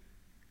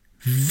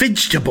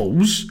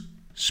 "Vegetables?"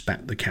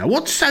 spat the cow.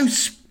 "What's so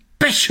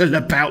special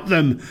about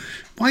them?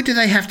 Why do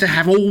they have to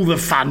have all the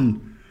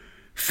fun?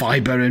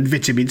 Fibre and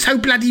vitamins. So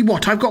bloody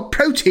what? I've got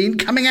protein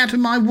coming out of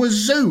my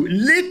wazoo,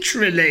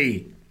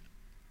 literally."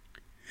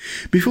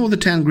 Before the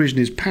town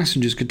Grishni's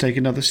passengers could take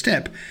another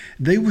step,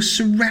 they were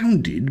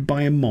surrounded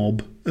by a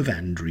mob of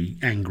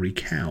angry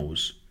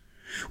cows.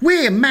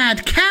 "We're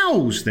mad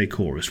cows," they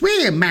chorused.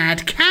 "We're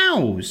mad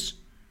cows."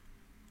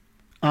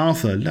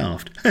 Arthur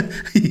laughed.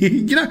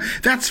 "You know,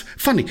 that's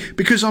funny,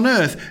 because on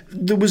Earth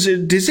there was a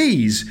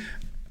disease."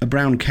 A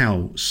brown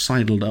cow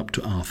sidled up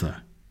to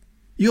Arthur.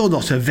 "You're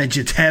not a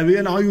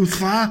vegetarian, are you,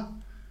 sir?"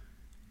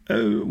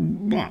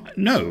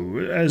 No,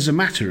 as a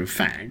matter of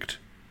fact."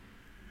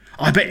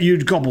 "I bet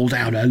you'd gobble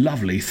down a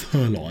lovely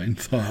sirloin,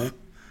 sir,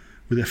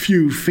 with a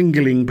few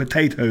fingerling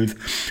potatoes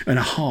and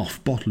a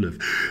half bottle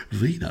of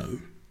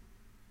vino."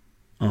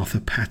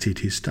 Arthur patted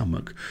his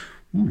stomach.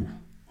 "Ooh,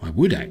 I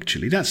would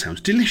actually. That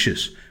sounds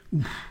delicious.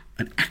 Ooh,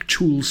 an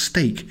actual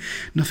steak.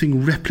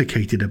 Nothing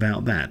replicated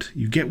about that.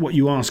 You get what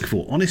you ask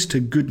for.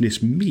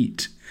 Honest-to-goodness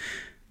meat."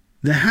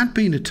 There had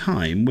been a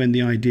time when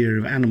the idea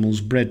of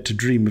animals bred to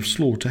dream of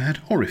slaughter had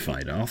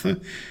horrified Arthur,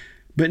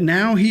 but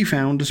now he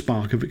found a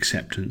spark of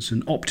acceptance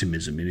and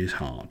optimism in his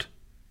heart.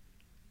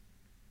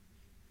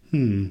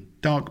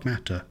 Dark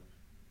matter,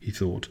 he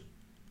thought.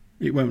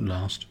 It won't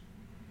last.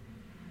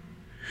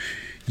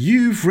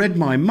 "You've read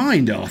my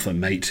mind, Arthur,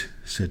 mate,"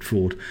 said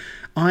Ford.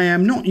 "I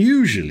am not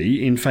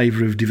usually in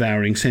favour of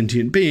devouring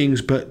sentient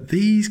beings, but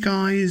these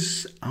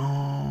guys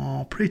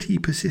are pretty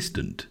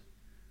persistent."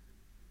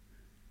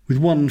 With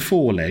one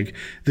foreleg,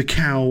 the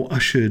cow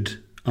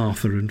ushered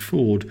Arthur and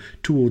Ford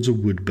towards a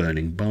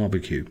wood-burning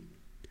barbecue.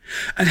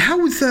 "And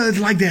how would thirds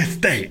like their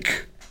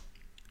steak?"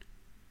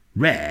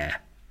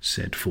 "Rare,"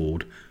 said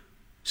Ford.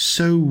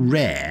 "So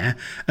rare,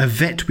 a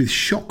vet with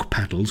shock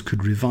paddles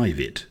could revive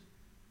it."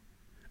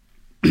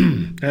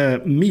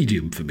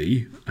 Medium for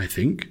me, I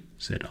think,"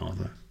 said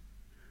Arthur.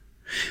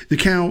 The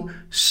cow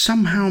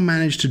somehow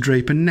managed to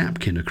drape a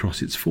napkin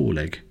across its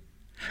foreleg.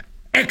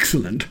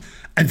 "Excellent!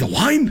 And the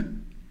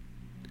wine?"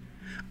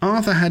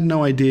 Arthur had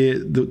no idea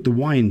what the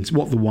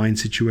wine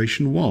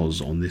situation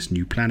was on this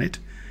new planet.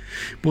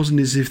 It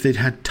wasn't as if they'd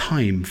had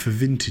time for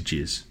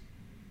vintages.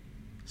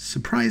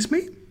 Surprise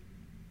me?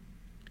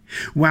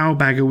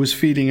 Wowbagger was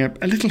feeling a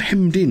little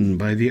hemmed in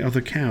by the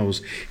other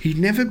cows. He'd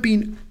never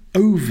been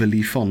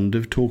overly fond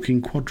of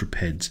talking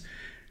quadrupeds.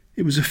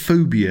 It was a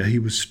phobia he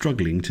was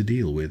struggling to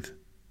deal with.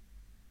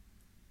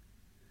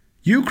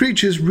 "You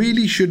creatures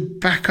really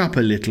should back up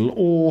a little,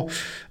 or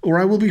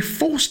I will be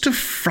forced to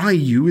fry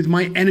you with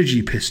my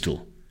energy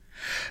pistol."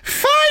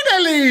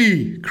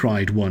 "Finally!"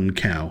 cried one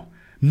cow.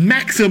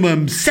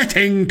 "Maximum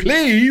setting,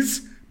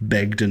 please!"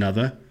 begged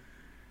another.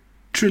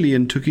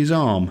 Trillian took his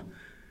arm.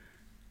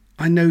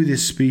 "I know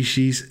this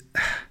species.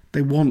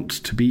 They want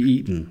to be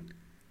eaten.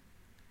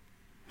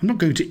 I'm not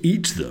going to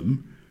eat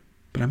them,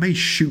 but I may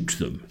shoot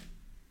them."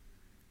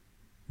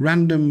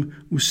 Random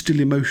was still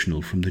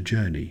emotional from the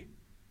journey.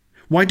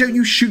 "Why don't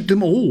you shoot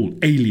them all,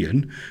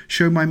 alien?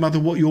 Show my mother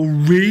what you're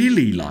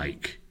really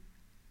like."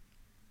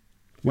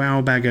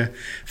 Wowbagger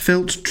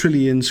felt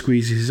Trillian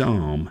squeeze his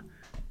arm,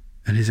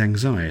 and his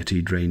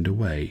anxiety drained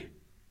away.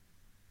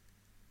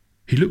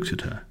 He looked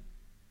at her.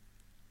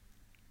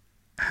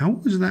 "How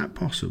was that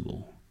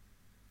possible?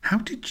 How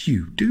did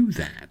you do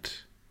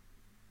that?"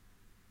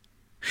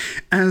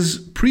 As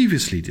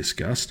previously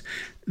discussed,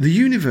 the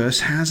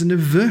universe has an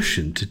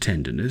aversion to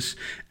tenderness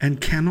and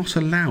cannot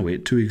allow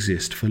it to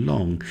exist for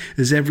long,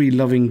 as every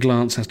loving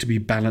glance has to be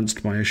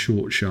balanced by a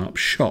short, sharp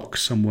shock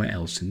somewhere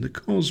else in the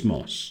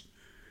cosmos.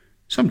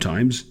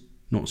 Sometimes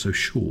not so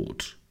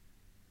short.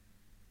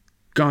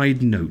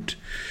 Guide note.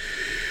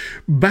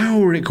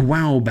 Baurik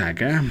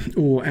Wowbagger,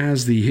 or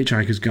as the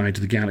Hitchhiker's Guide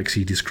to the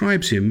Galaxy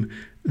describes him,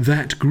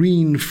 that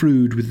green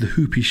frood with the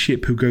hoopy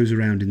ship who goes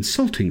around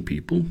insulting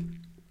people,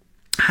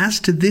 has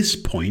to this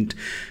point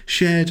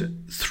shared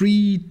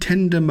 3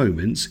 tender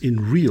moments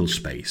in real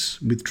space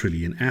with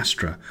Trillian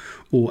Astra,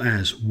 or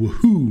as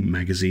Woohoo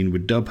magazine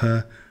would dub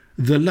her,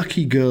 the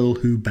lucky girl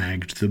who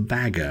bagged the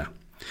bagger.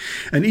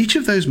 And each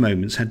of those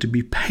moments had to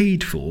be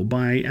paid for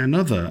by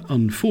another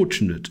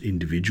unfortunate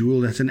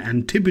individual at an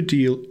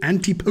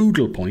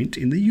antipodal point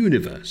in the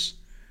universe.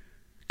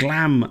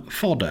 Glam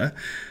Fodder,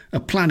 a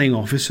planning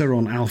officer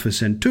on Alpha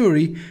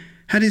Centauri,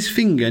 had his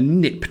finger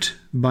nipped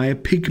by a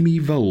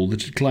pygmy vole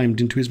that had climbed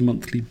into his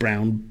monthly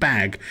brown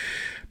bag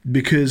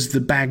because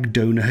the bag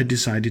donor had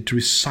decided to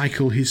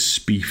recycle his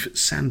Spief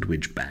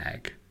sandwich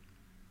bag.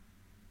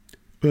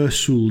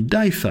 Ursule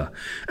Deifer,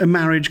 a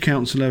marriage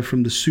counsellor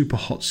from the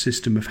super-hot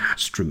system of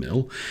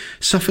Hastramil,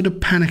 suffered a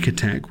panic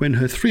attack when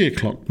her 3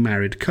 o'clock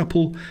married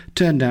couple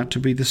turned out to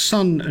be the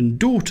son and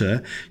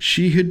daughter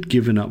she had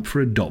given up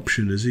for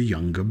adoption as a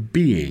younger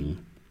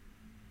being.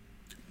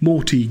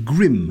 Morty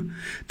Grimm,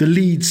 the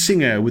lead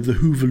singer with the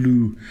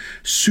Hooverloo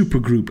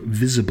supergroup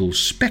Visible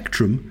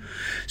Spectrum,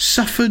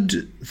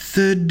 suffered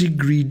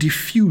third-degree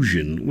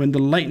diffusion when the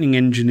lighting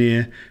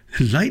engineer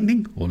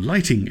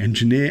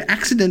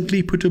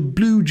accidentally put a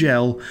blue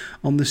gel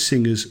on the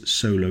singer's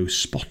solo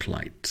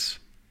spotlight.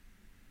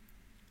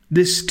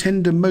 This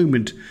tender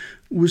moment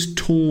was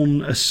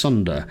torn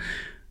asunder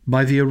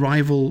by the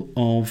arrival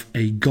of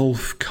a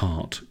golf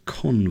cart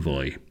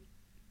convoy.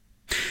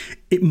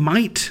 It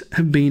might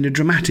have been a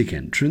dramatic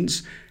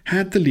entrance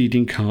had the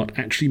leading cart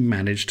actually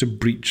managed to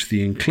breach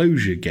the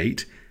enclosure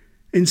gate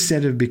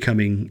instead of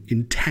becoming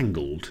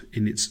entangled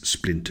in its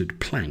splintered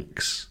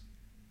planks.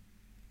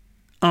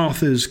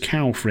 Arthur's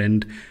cow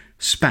friend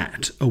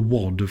spat a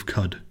wad of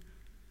cud.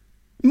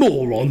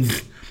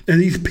 "Morons!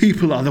 And these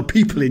people are the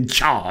people in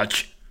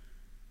charge."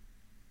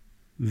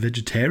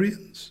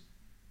 "Vegetarians?"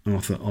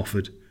 Arthur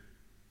offered.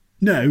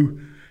 "No,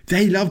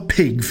 they love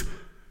pigs.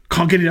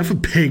 Can't get enough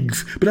of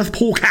pigs, but us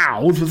poor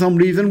cows, for some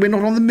reason, we're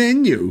not on the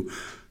menu.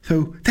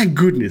 So thank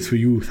goodness for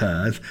you,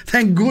 sirs.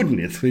 Thank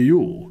goodness for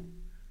you."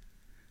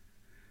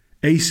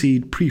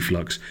 Acid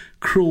Preflux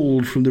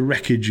crawled from the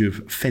wreckage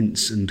of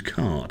fence and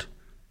cart.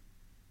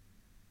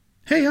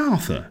 "Hey,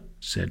 Arthur,"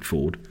 said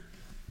Ford,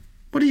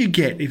 "what do you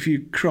get if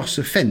you cross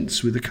a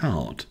fence with a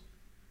cart?"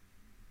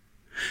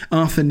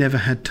 Arthur never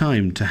had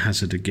time to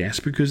hazard a guess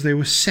because they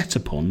were set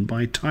upon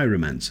by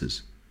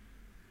tyromancers.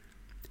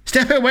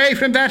 "Step away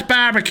from that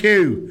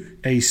barbecue,"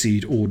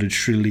 Acid ordered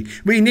shrilly.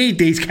 "We need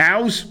these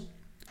cows."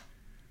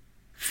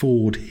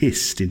 Ford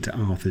hissed into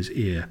Arthur's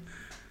ear.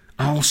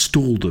 "I'll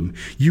stall them.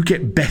 You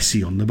get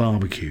Bessie on the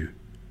barbecue."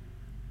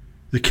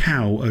 The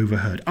cow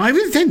overheard. "I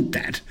resent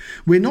that.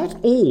 We're not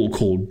all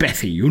called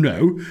Bethy, you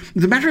know.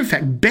 As a matter of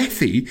fact,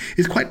 Bethy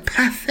is quite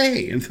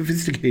passé in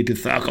sophisticated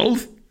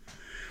circles.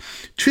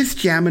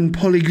 Tristram and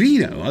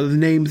Pellegrino are the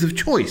names of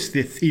choice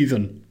this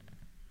season."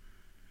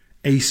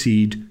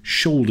 Acid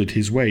shouldered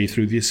his way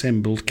through the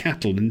assembled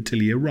cattle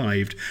until he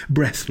arrived,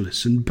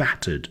 breathless and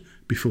battered,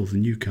 before the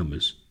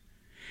newcomers.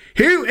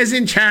 "Who is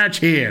in charge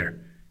here?"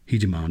 he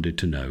demanded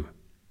to know.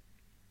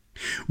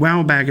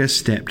 Wowbagger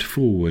stepped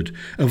forward,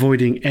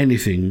 avoiding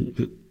anything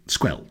that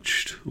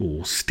squelched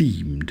or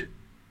steamed.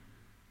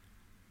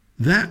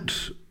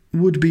 "That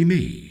would be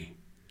me.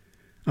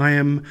 I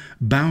am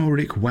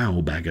Baurik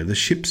Wowbagger, the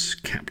ship's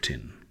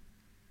captain."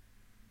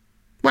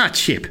 "What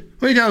ship?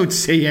 We don't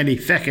see any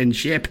feckin'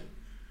 ship."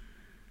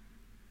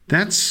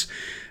 "That's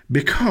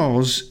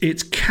because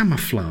it's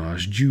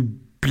camouflaged, you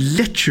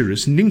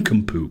bleacherous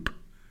nincompoop."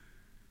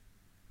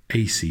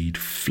 Acid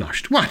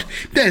flushed. "What?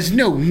 There's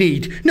no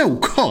need, no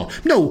call,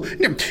 no,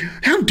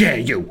 how dare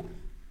you?"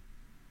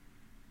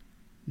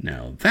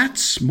 "Now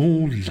that's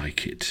more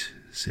like it,"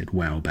 said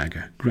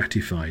Wowbagger,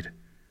 gratified.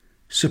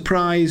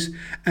 "Surprise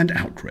and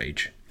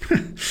outrage.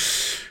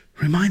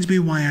 Reminds me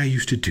why I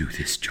used to do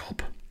this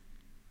job."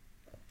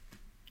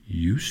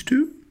 "Used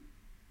to?"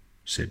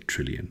 said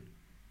Trillian.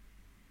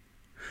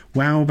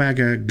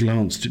 Wowbagger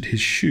glanced at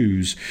his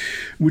shoes,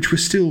 which were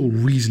still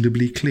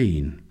reasonably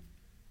clean.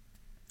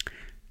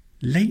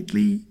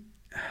 "Lately,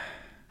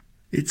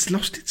 it's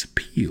lost its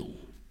appeal."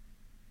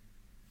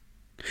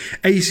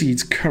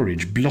 Acid's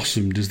courage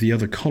blossomed as the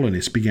other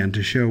colonists began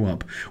to show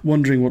up,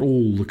 wondering what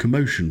all the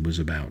commotion was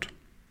about.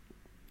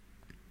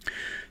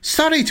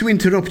 "Sorry to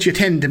interrupt your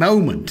tender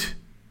moment."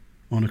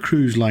 On a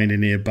cruise liner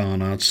near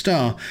Barnard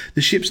Star,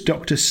 the ship's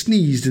doctor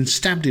sneezed and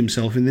stabbed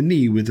himself in the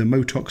knee with a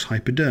Motox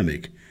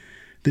hypodermic.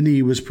 The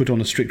knee was put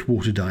on a strict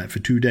water diet for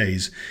 2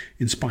 days,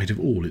 in spite of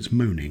all its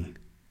moaning.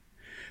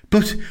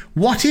 "But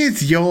what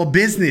is your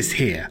business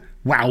here,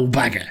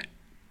 Wowbagger?"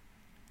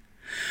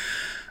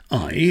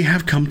 I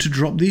have come to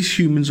drop these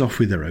humans off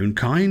with their own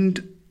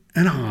kind,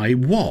 and I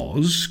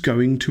was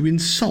going to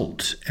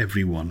insult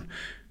everyone.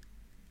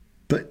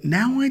 But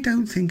now I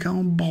don't think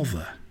I'll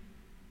bother.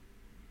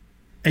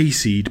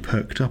 Aceed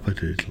perked up a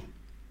little.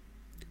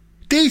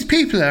 These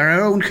people are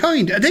our own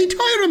kind. Are they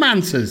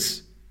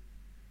tyromancers?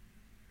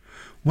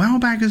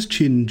 Wowbagger's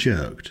chin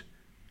jerked.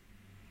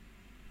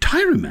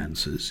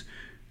 Tyromancers?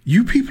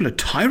 You people are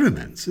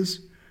tyromancers?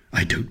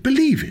 I don't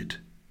believe it.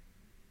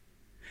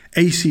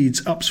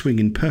 Aceed's upswing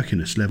in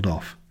perkiness levelled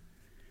off.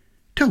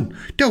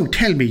 Don't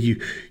tell me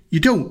you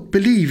don't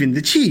believe in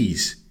the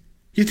cheese.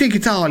 You think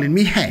it's all in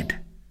me head.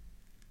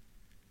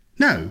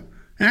 No,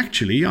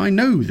 actually, I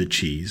know the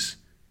cheese.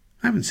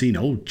 I haven't seen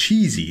old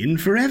Cheesy in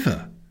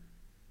forever.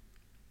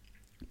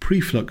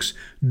 Preflux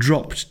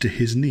dropped to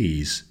his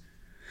knees.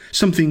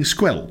 Something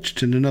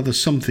squelched and another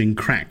something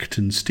cracked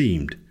and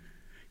steamed.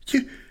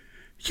 You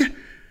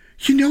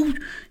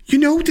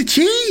know the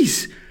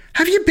cheese.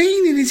 Have you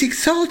been in his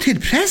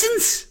exalted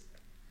presence?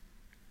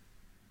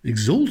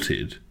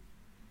 Exalted?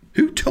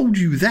 Who told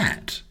you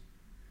that?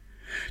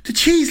 The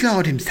cheese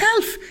lord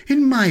himself,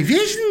 in my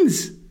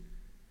visions.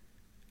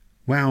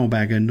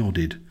 Wowbagger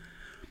nodded.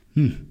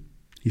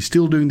 He's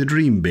still doing the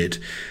dream bit.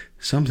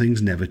 Some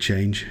things never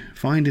change.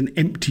 Find an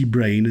empty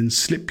brain and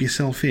slip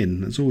yourself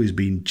in. That's always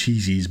been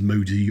Cheesy's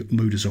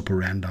modus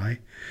operandi.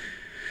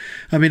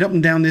 I've been up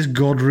and down this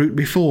god route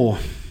before.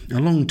 A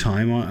long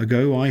time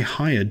ago I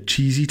hired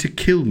Cheesy to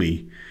kill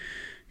me.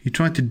 He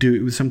tried to do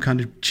it with some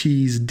kind of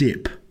cheese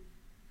dip.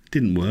 It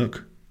didn't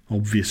work,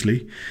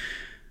 obviously.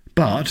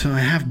 But I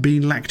have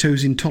been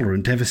lactose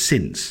intolerant ever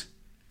since.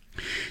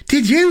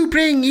 Did you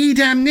bring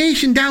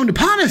E-damnation down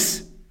upon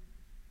us?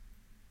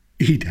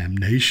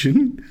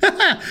 E-damnation?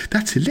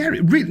 That's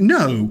hilarious.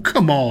 No,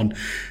 come on.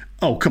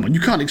 Oh, come on. You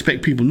can't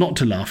expect people not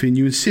to laugh and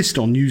you insist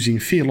on using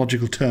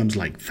theological terms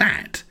like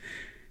that.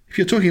 If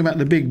you're talking about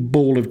the big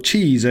ball of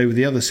cheese over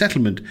the other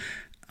settlement,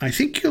 I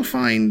think you'll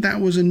find that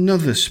was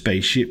another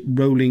spaceship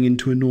rolling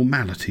into a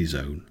normality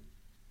zone.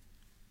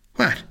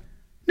 What?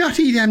 Not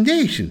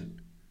E-damnation?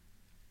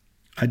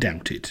 I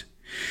doubt it.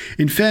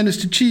 In fairness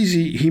to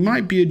Cheesy, he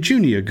might be a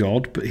junior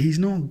god, but he's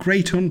not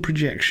great on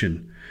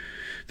projection.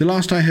 The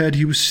last I heard,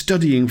 he was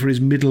studying for his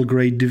middle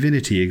grade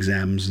divinity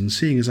exams, and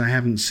seeing as I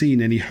haven't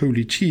seen any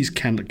holy cheese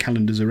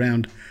calendars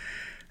around,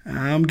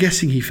 I'm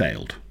guessing he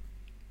failed.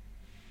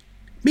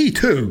 Me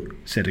too,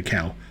 said a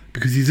cow,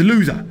 because he's a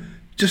loser,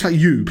 just like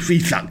you,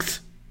 Preflux.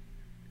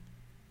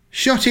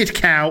 Shut it,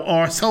 cow,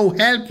 or so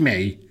help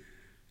me,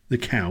 the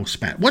cow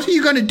spat. What are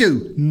you going to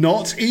do,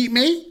 not eat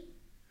me?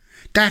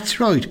 That's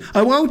right,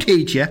 I won't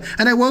eat you,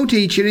 and I won't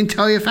eat your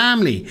entire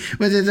family.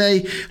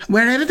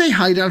 Wherever they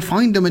hide, I'll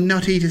find them and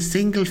not eat a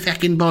single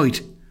feckin'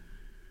 bite.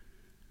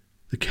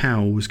 The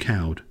cow was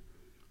cowed.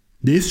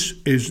 This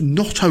is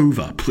not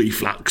over,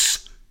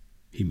 Preflux,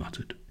 he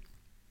muttered.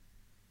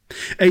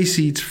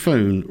 Aceed's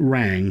phone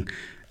rang,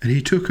 and he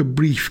took a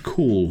brief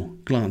call,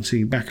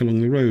 glancing back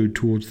along the road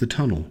towards the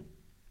tunnel.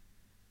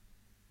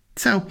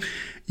 So,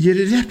 you're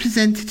a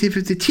representative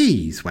of the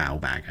cheese,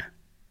 Wowbagger?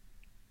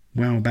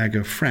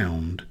 Wowbagger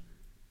frowned.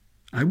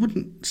 I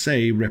wouldn't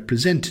say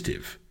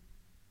representative.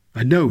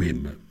 I know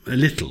him a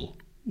little.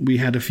 We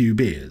had a few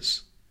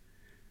beers.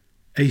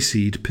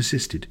 Aceed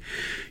persisted.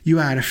 You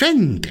are a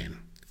friend, then?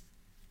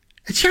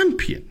 A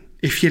champion,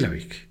 if you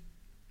like.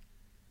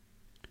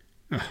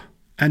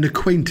 An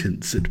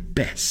acquaintance at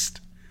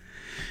best.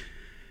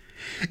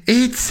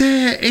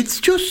 It's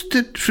just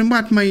that from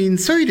what my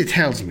insider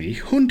tells me,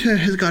 Hunter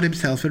has got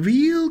himself a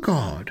real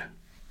god.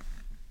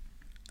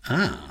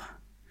 Ah.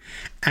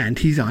 And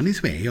he's on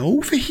his way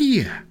over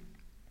here.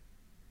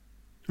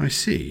 I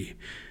see.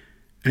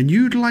 And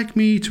you'd like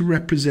me to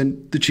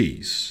represent the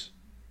cheese?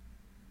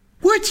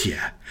 Would you?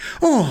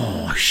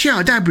 Oh,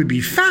 sure, that would be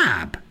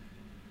fab.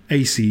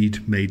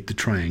 Aceed made the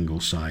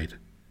triangle sign.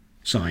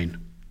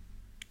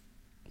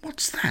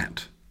 What's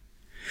that?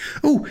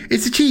 Oh,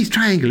 it's a cheese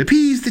triangle.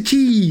 Appease the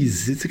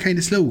cheese. It's a kind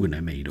of slogan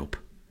I made up.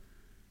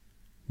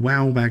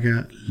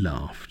 Wowbagger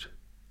laughed.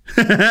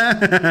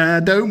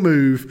 Don't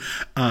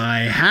move.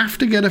 I have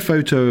to get a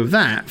photo of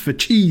that for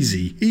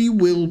Cheesy. He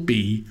will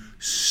be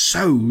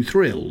so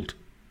thrilled.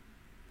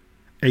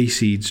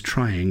 Aceed's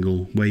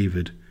triangle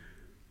wavered.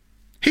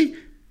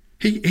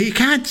 He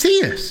can't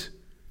see us.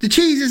 The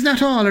cheese is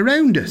not all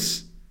around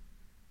us.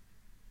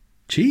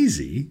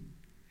 Cheesy?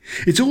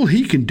 It's all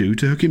he can do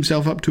to hook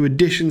himself up to a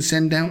dish and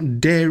send out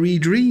dairy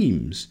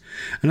dreams.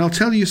 And I'll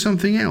tell you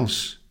something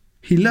else.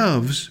 He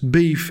loves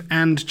beef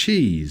and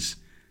cheese.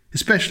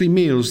 Especially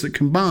meals that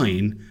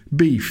combine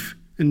beef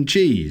and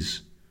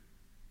cheese.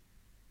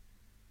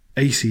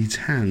 Aceed's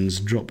hands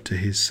dropped to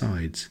his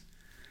sides.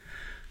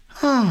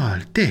 All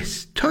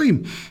this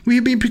time we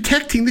have been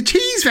protecting the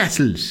cheese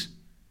vessels.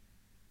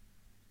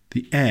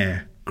 The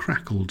air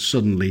crackled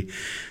suddenly,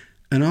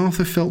 and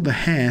Arthur felt the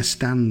hair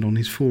stand on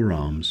his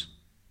forearms.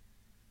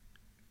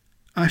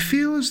 I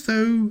feel as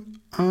though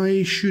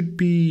I should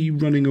be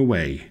running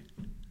away.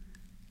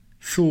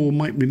 Thor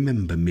might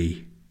remember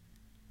me.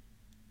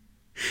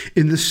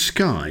 In the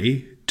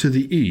sky, to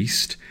the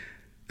east,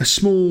 A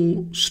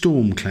small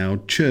storm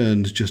cloud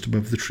churned just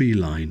above the tree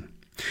line.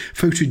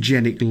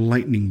 Photogenic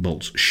lightning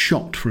bolts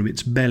shot from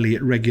its belly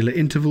at regular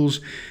intervals,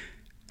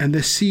 and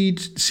there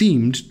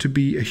seemed to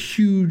be a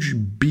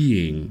huge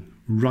being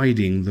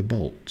riding the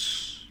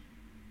bolts.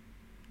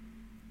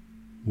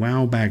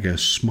 Wowbagger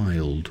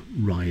smiled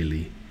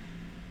wryly.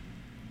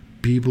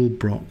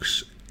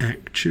 Beeblebrox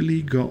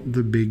actually got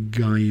the big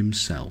guy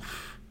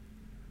himself.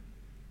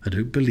 I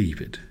don't believe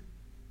it.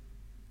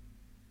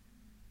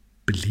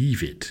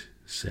 Believe it,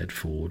 said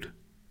Ford.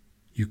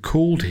 You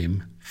called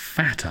him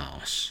fat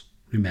ass,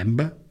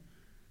 remember?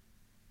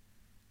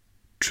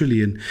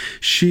 Trillian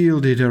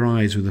shielded her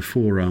eyes with a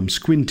forearm,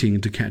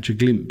 squinting to catch a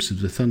glimpse of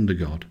the Thunder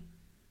God.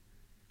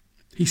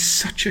 He's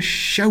such a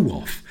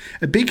show-off.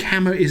 A big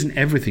hammer isn't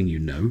everything, you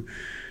know.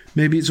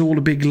 Maybe it's all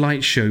a big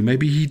light show.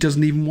 Maybe he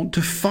doesn't even want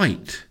to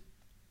fight.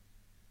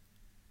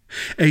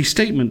 A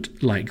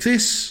statement like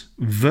this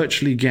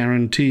virtually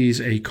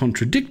guarantees a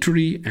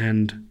contradictory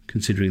and,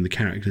 considering the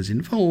characters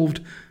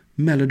involved,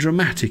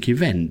 melodramatic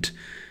event,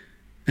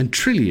 and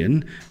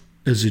Trillian,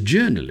 as a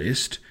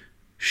journalist,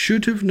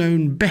 should have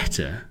known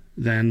better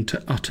than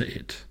to utter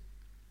it.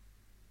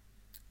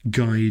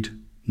 Guide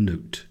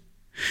note.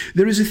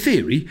 There is a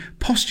theory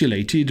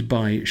postulated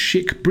by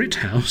Schick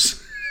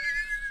Brithouse.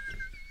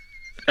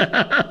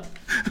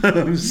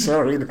 I'm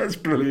sorry, that's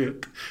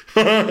brilliant.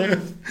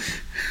 Yes,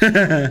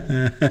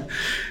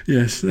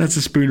 that's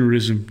a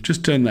spoonerism.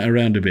 Just turn that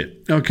around a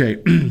bit.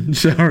 Okay,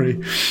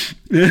 sorry.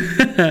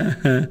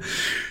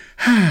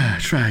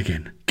 Try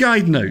again.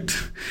 Guide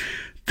note.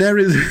 There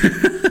is...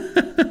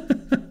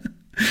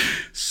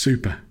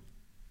 Super.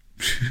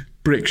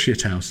 Brick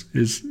shithouse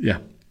is... Yeah.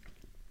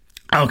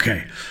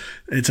 Okay,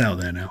 it's out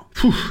there now.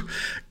 Whew.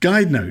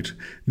 Guide note.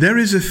 There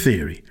is a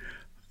theory...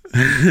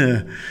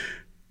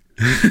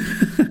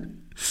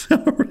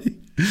 Sorry.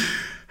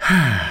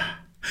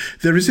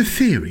 There is a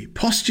theory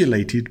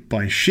postulated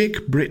by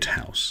Schick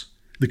Brithouse,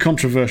 the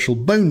controversial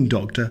bone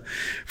doctor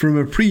from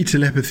a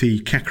pre-telepathy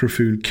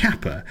Cacrofoon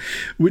Kappa,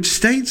 which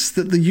states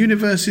that the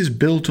universe is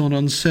built on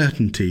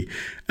uncertainty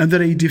and that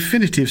a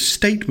definitive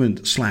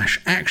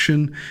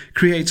statement/action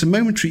creates a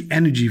momentary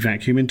energy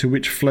vacuum into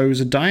which flows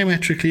a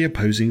diametrically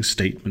opposing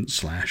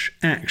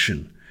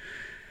statement/action.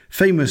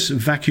 Famous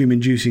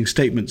vacuum-inducing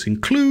statements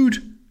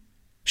include...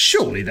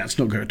 Surely that's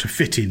not going to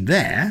fit in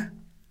there.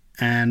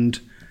 And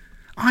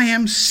I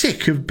am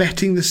sick of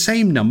betting the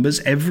same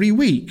numbers every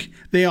week.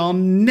 They are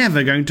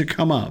never going to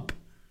come up.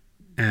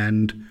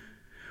 And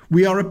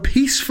we are a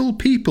peaceful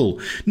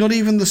people. Not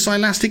even the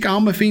silastic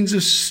armour fiends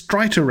of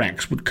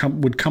Striterax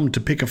would come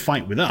to pick a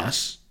fight with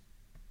us.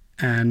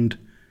 And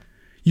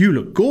you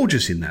look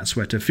gorgeous in that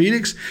sweater,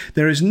 Felix.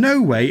 There is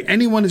no way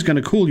anyone is going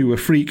to call you a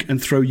freak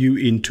and throw you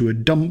into a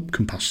dump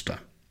composter.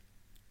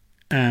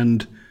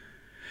 And...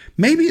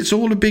 maybe it's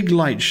all a big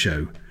light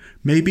show.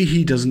 Maybe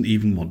he doesn't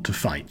even want to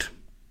fight.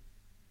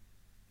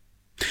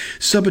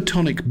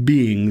 Subatomic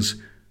beings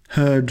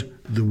heard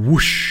the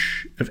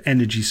whoosh of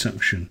energy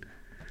suction,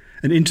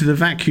 and into the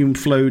vacuum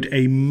flowed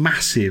a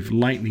massive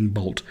lightning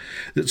bolt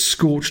that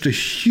scorched a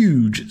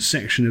huge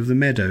section of the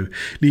meadow,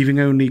 leaving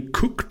only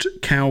cooked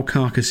cow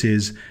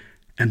carcasses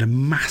and a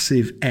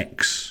massive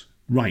X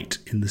right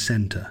in the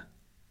centre.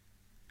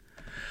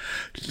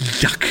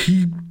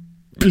 Lucky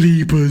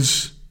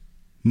bleepers,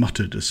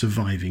 muttered a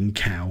surviving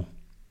cow.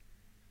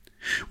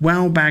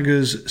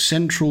 Wowbagger's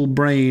central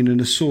brain and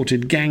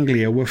assorted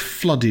ganglia were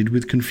flooded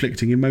with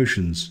conflicting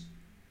emotions.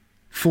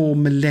 For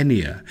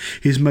millennia,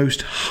 his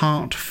most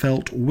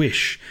heartfelt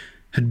wish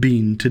had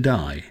been to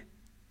die.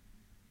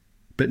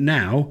 But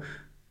now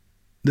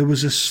there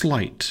was a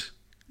slice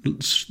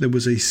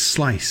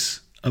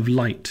of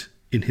light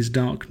in his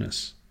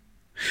darkness,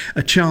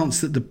 a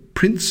chance that the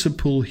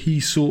principle he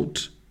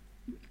sought...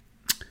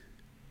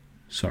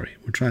 Sorry,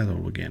 we'll try that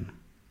all again.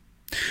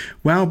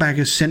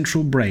 Wowbagger's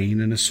central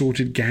brain and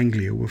assorted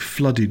ganglia were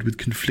flooded with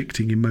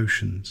conflicting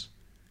emotions.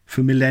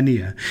 For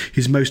millennia,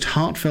 his most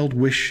heartfelt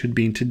wish had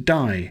been to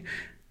die,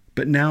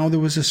 but now there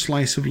was a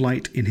slice of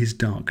light in his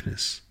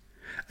darkness,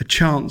 a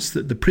chance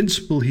that the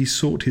principle he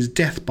sought his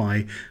death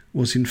by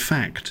was in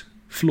fact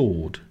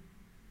flawed.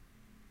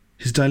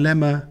 His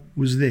dilemma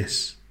was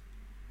this.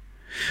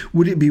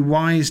 Would it be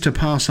wise to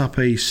pass up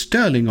a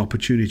sterling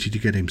opportunity to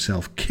get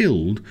himself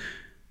killed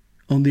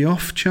on the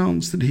off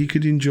chance that he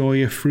could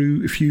enjoy a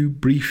few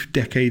brief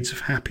decades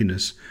of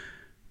happiness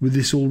with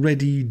this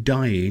already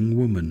dying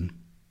woman?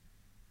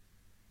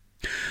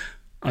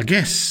 I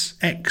guess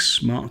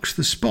X marks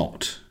the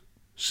spot,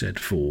 said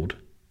Ford,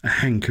 a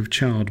hank of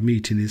charred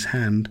meat in his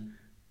hand.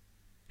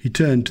 He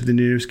turned to the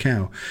nearest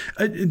cow.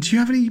 Do you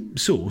have any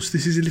sauce?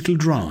 This is a little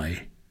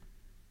dry.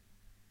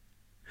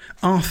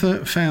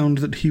 Arthur found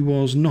that he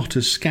was not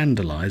as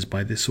scandalised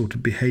by this sort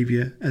of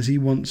behaviour as he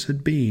once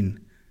had been.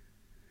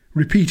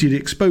 Repeated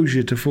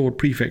exposure to Ford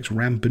Prefect's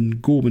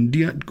rampant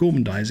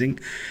gourmandising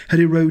had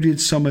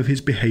eroded some of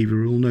his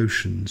behavioural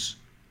notions.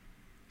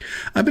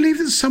 I believe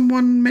that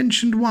someone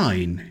mentioned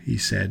wine, he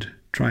said,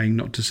 trying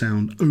not to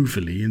sound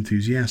overly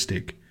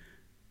enthusiastic.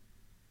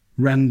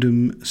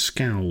 Random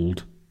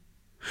scowled.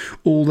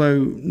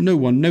 although no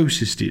one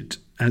noticed it,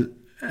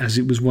 as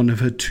it was one of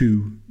her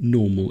two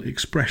normal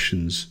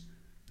expressions,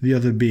 the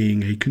other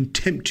being a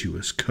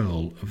contemptuous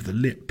curl of the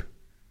lip.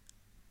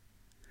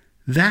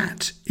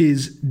 "That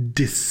is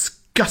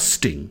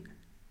disgusting,"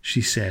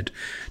 she said,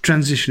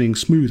 transitioning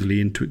smoothly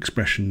into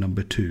expression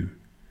number 2.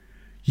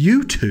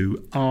 "You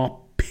two are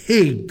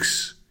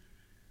pigs."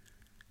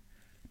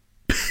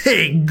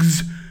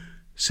 "Pigs?"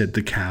 said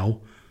the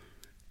cow.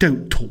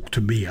 "Don't talk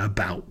to me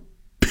about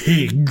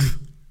pigs."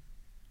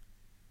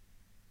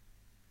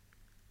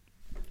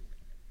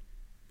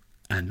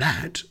 And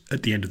that,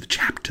 at the end of the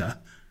chapter,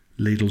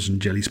 ladles and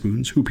jelly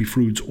spoons, hoopy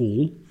fruits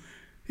all,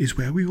 is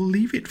where we will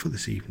leave it for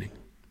this evening.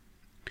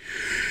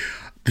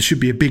 There should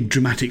be a big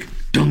dramatic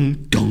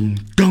dung, dung,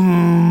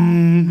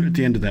 dung at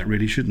the end of that,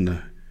 really, shouldn't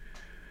there?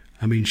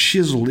 I mean,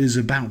 shizzle is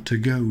about to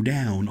go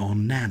down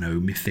on Nano,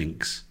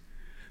 methinks.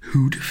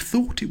 Who'd have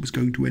thought it was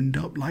going to end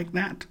up like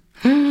that?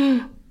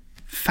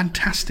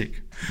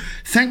 Fantastic.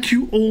 Thank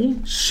you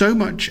all so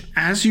much,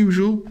 as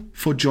usual,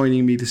 for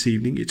joining me this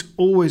evening. It's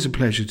always a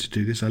pleasure to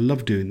do this. I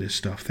love doing this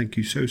stuff. Thank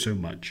you so, so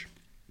much.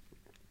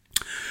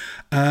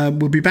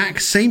 We'll be back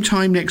same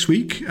time next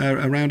week,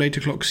 around 8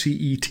 o'clock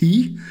CET,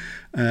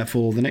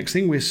 for the next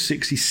thing. We're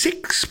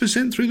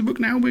 66% through the book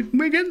now.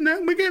 We're getting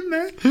there. We're getting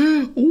there.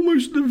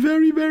 Almost at the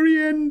very,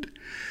 very end.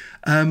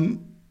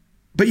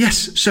 But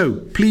yes, so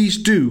please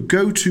do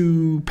go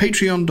to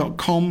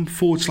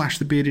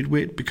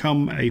patreon.com/thebeardedwit,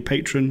 become a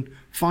patron.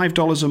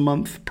 $5 a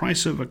month,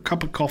 price of a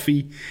cup of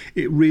coffee.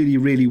 It really,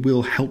 really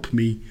will help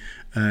me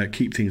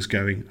keep things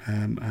going.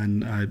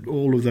 And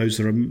all of those,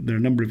 there are a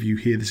number of you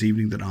here this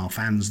evening that are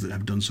fans that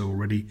have done so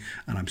already,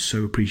 and I'm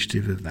so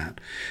appreciative of that.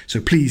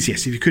 So please,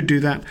 yes, if you could do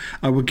that,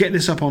 I will get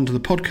this up onto the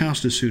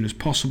podcast as soon as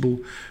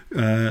possible.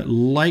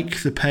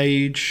 Like the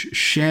page,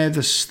 share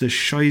the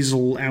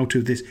shizzle out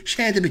of this,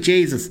 share the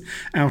bejesus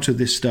out of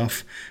this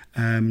stuff.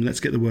 Let's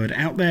get the word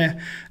out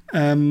there.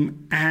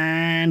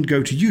 And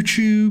go to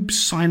YouTube,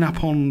 sign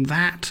up on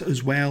that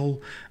as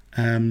well.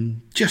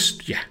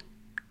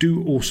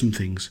 Do awesome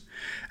things.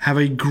 Have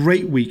a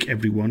great week,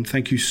 everyone.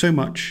 Thank you so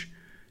much.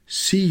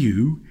 See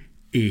you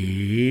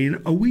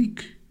in a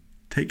week.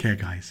 Take care,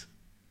 guys.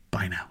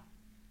 Bye now.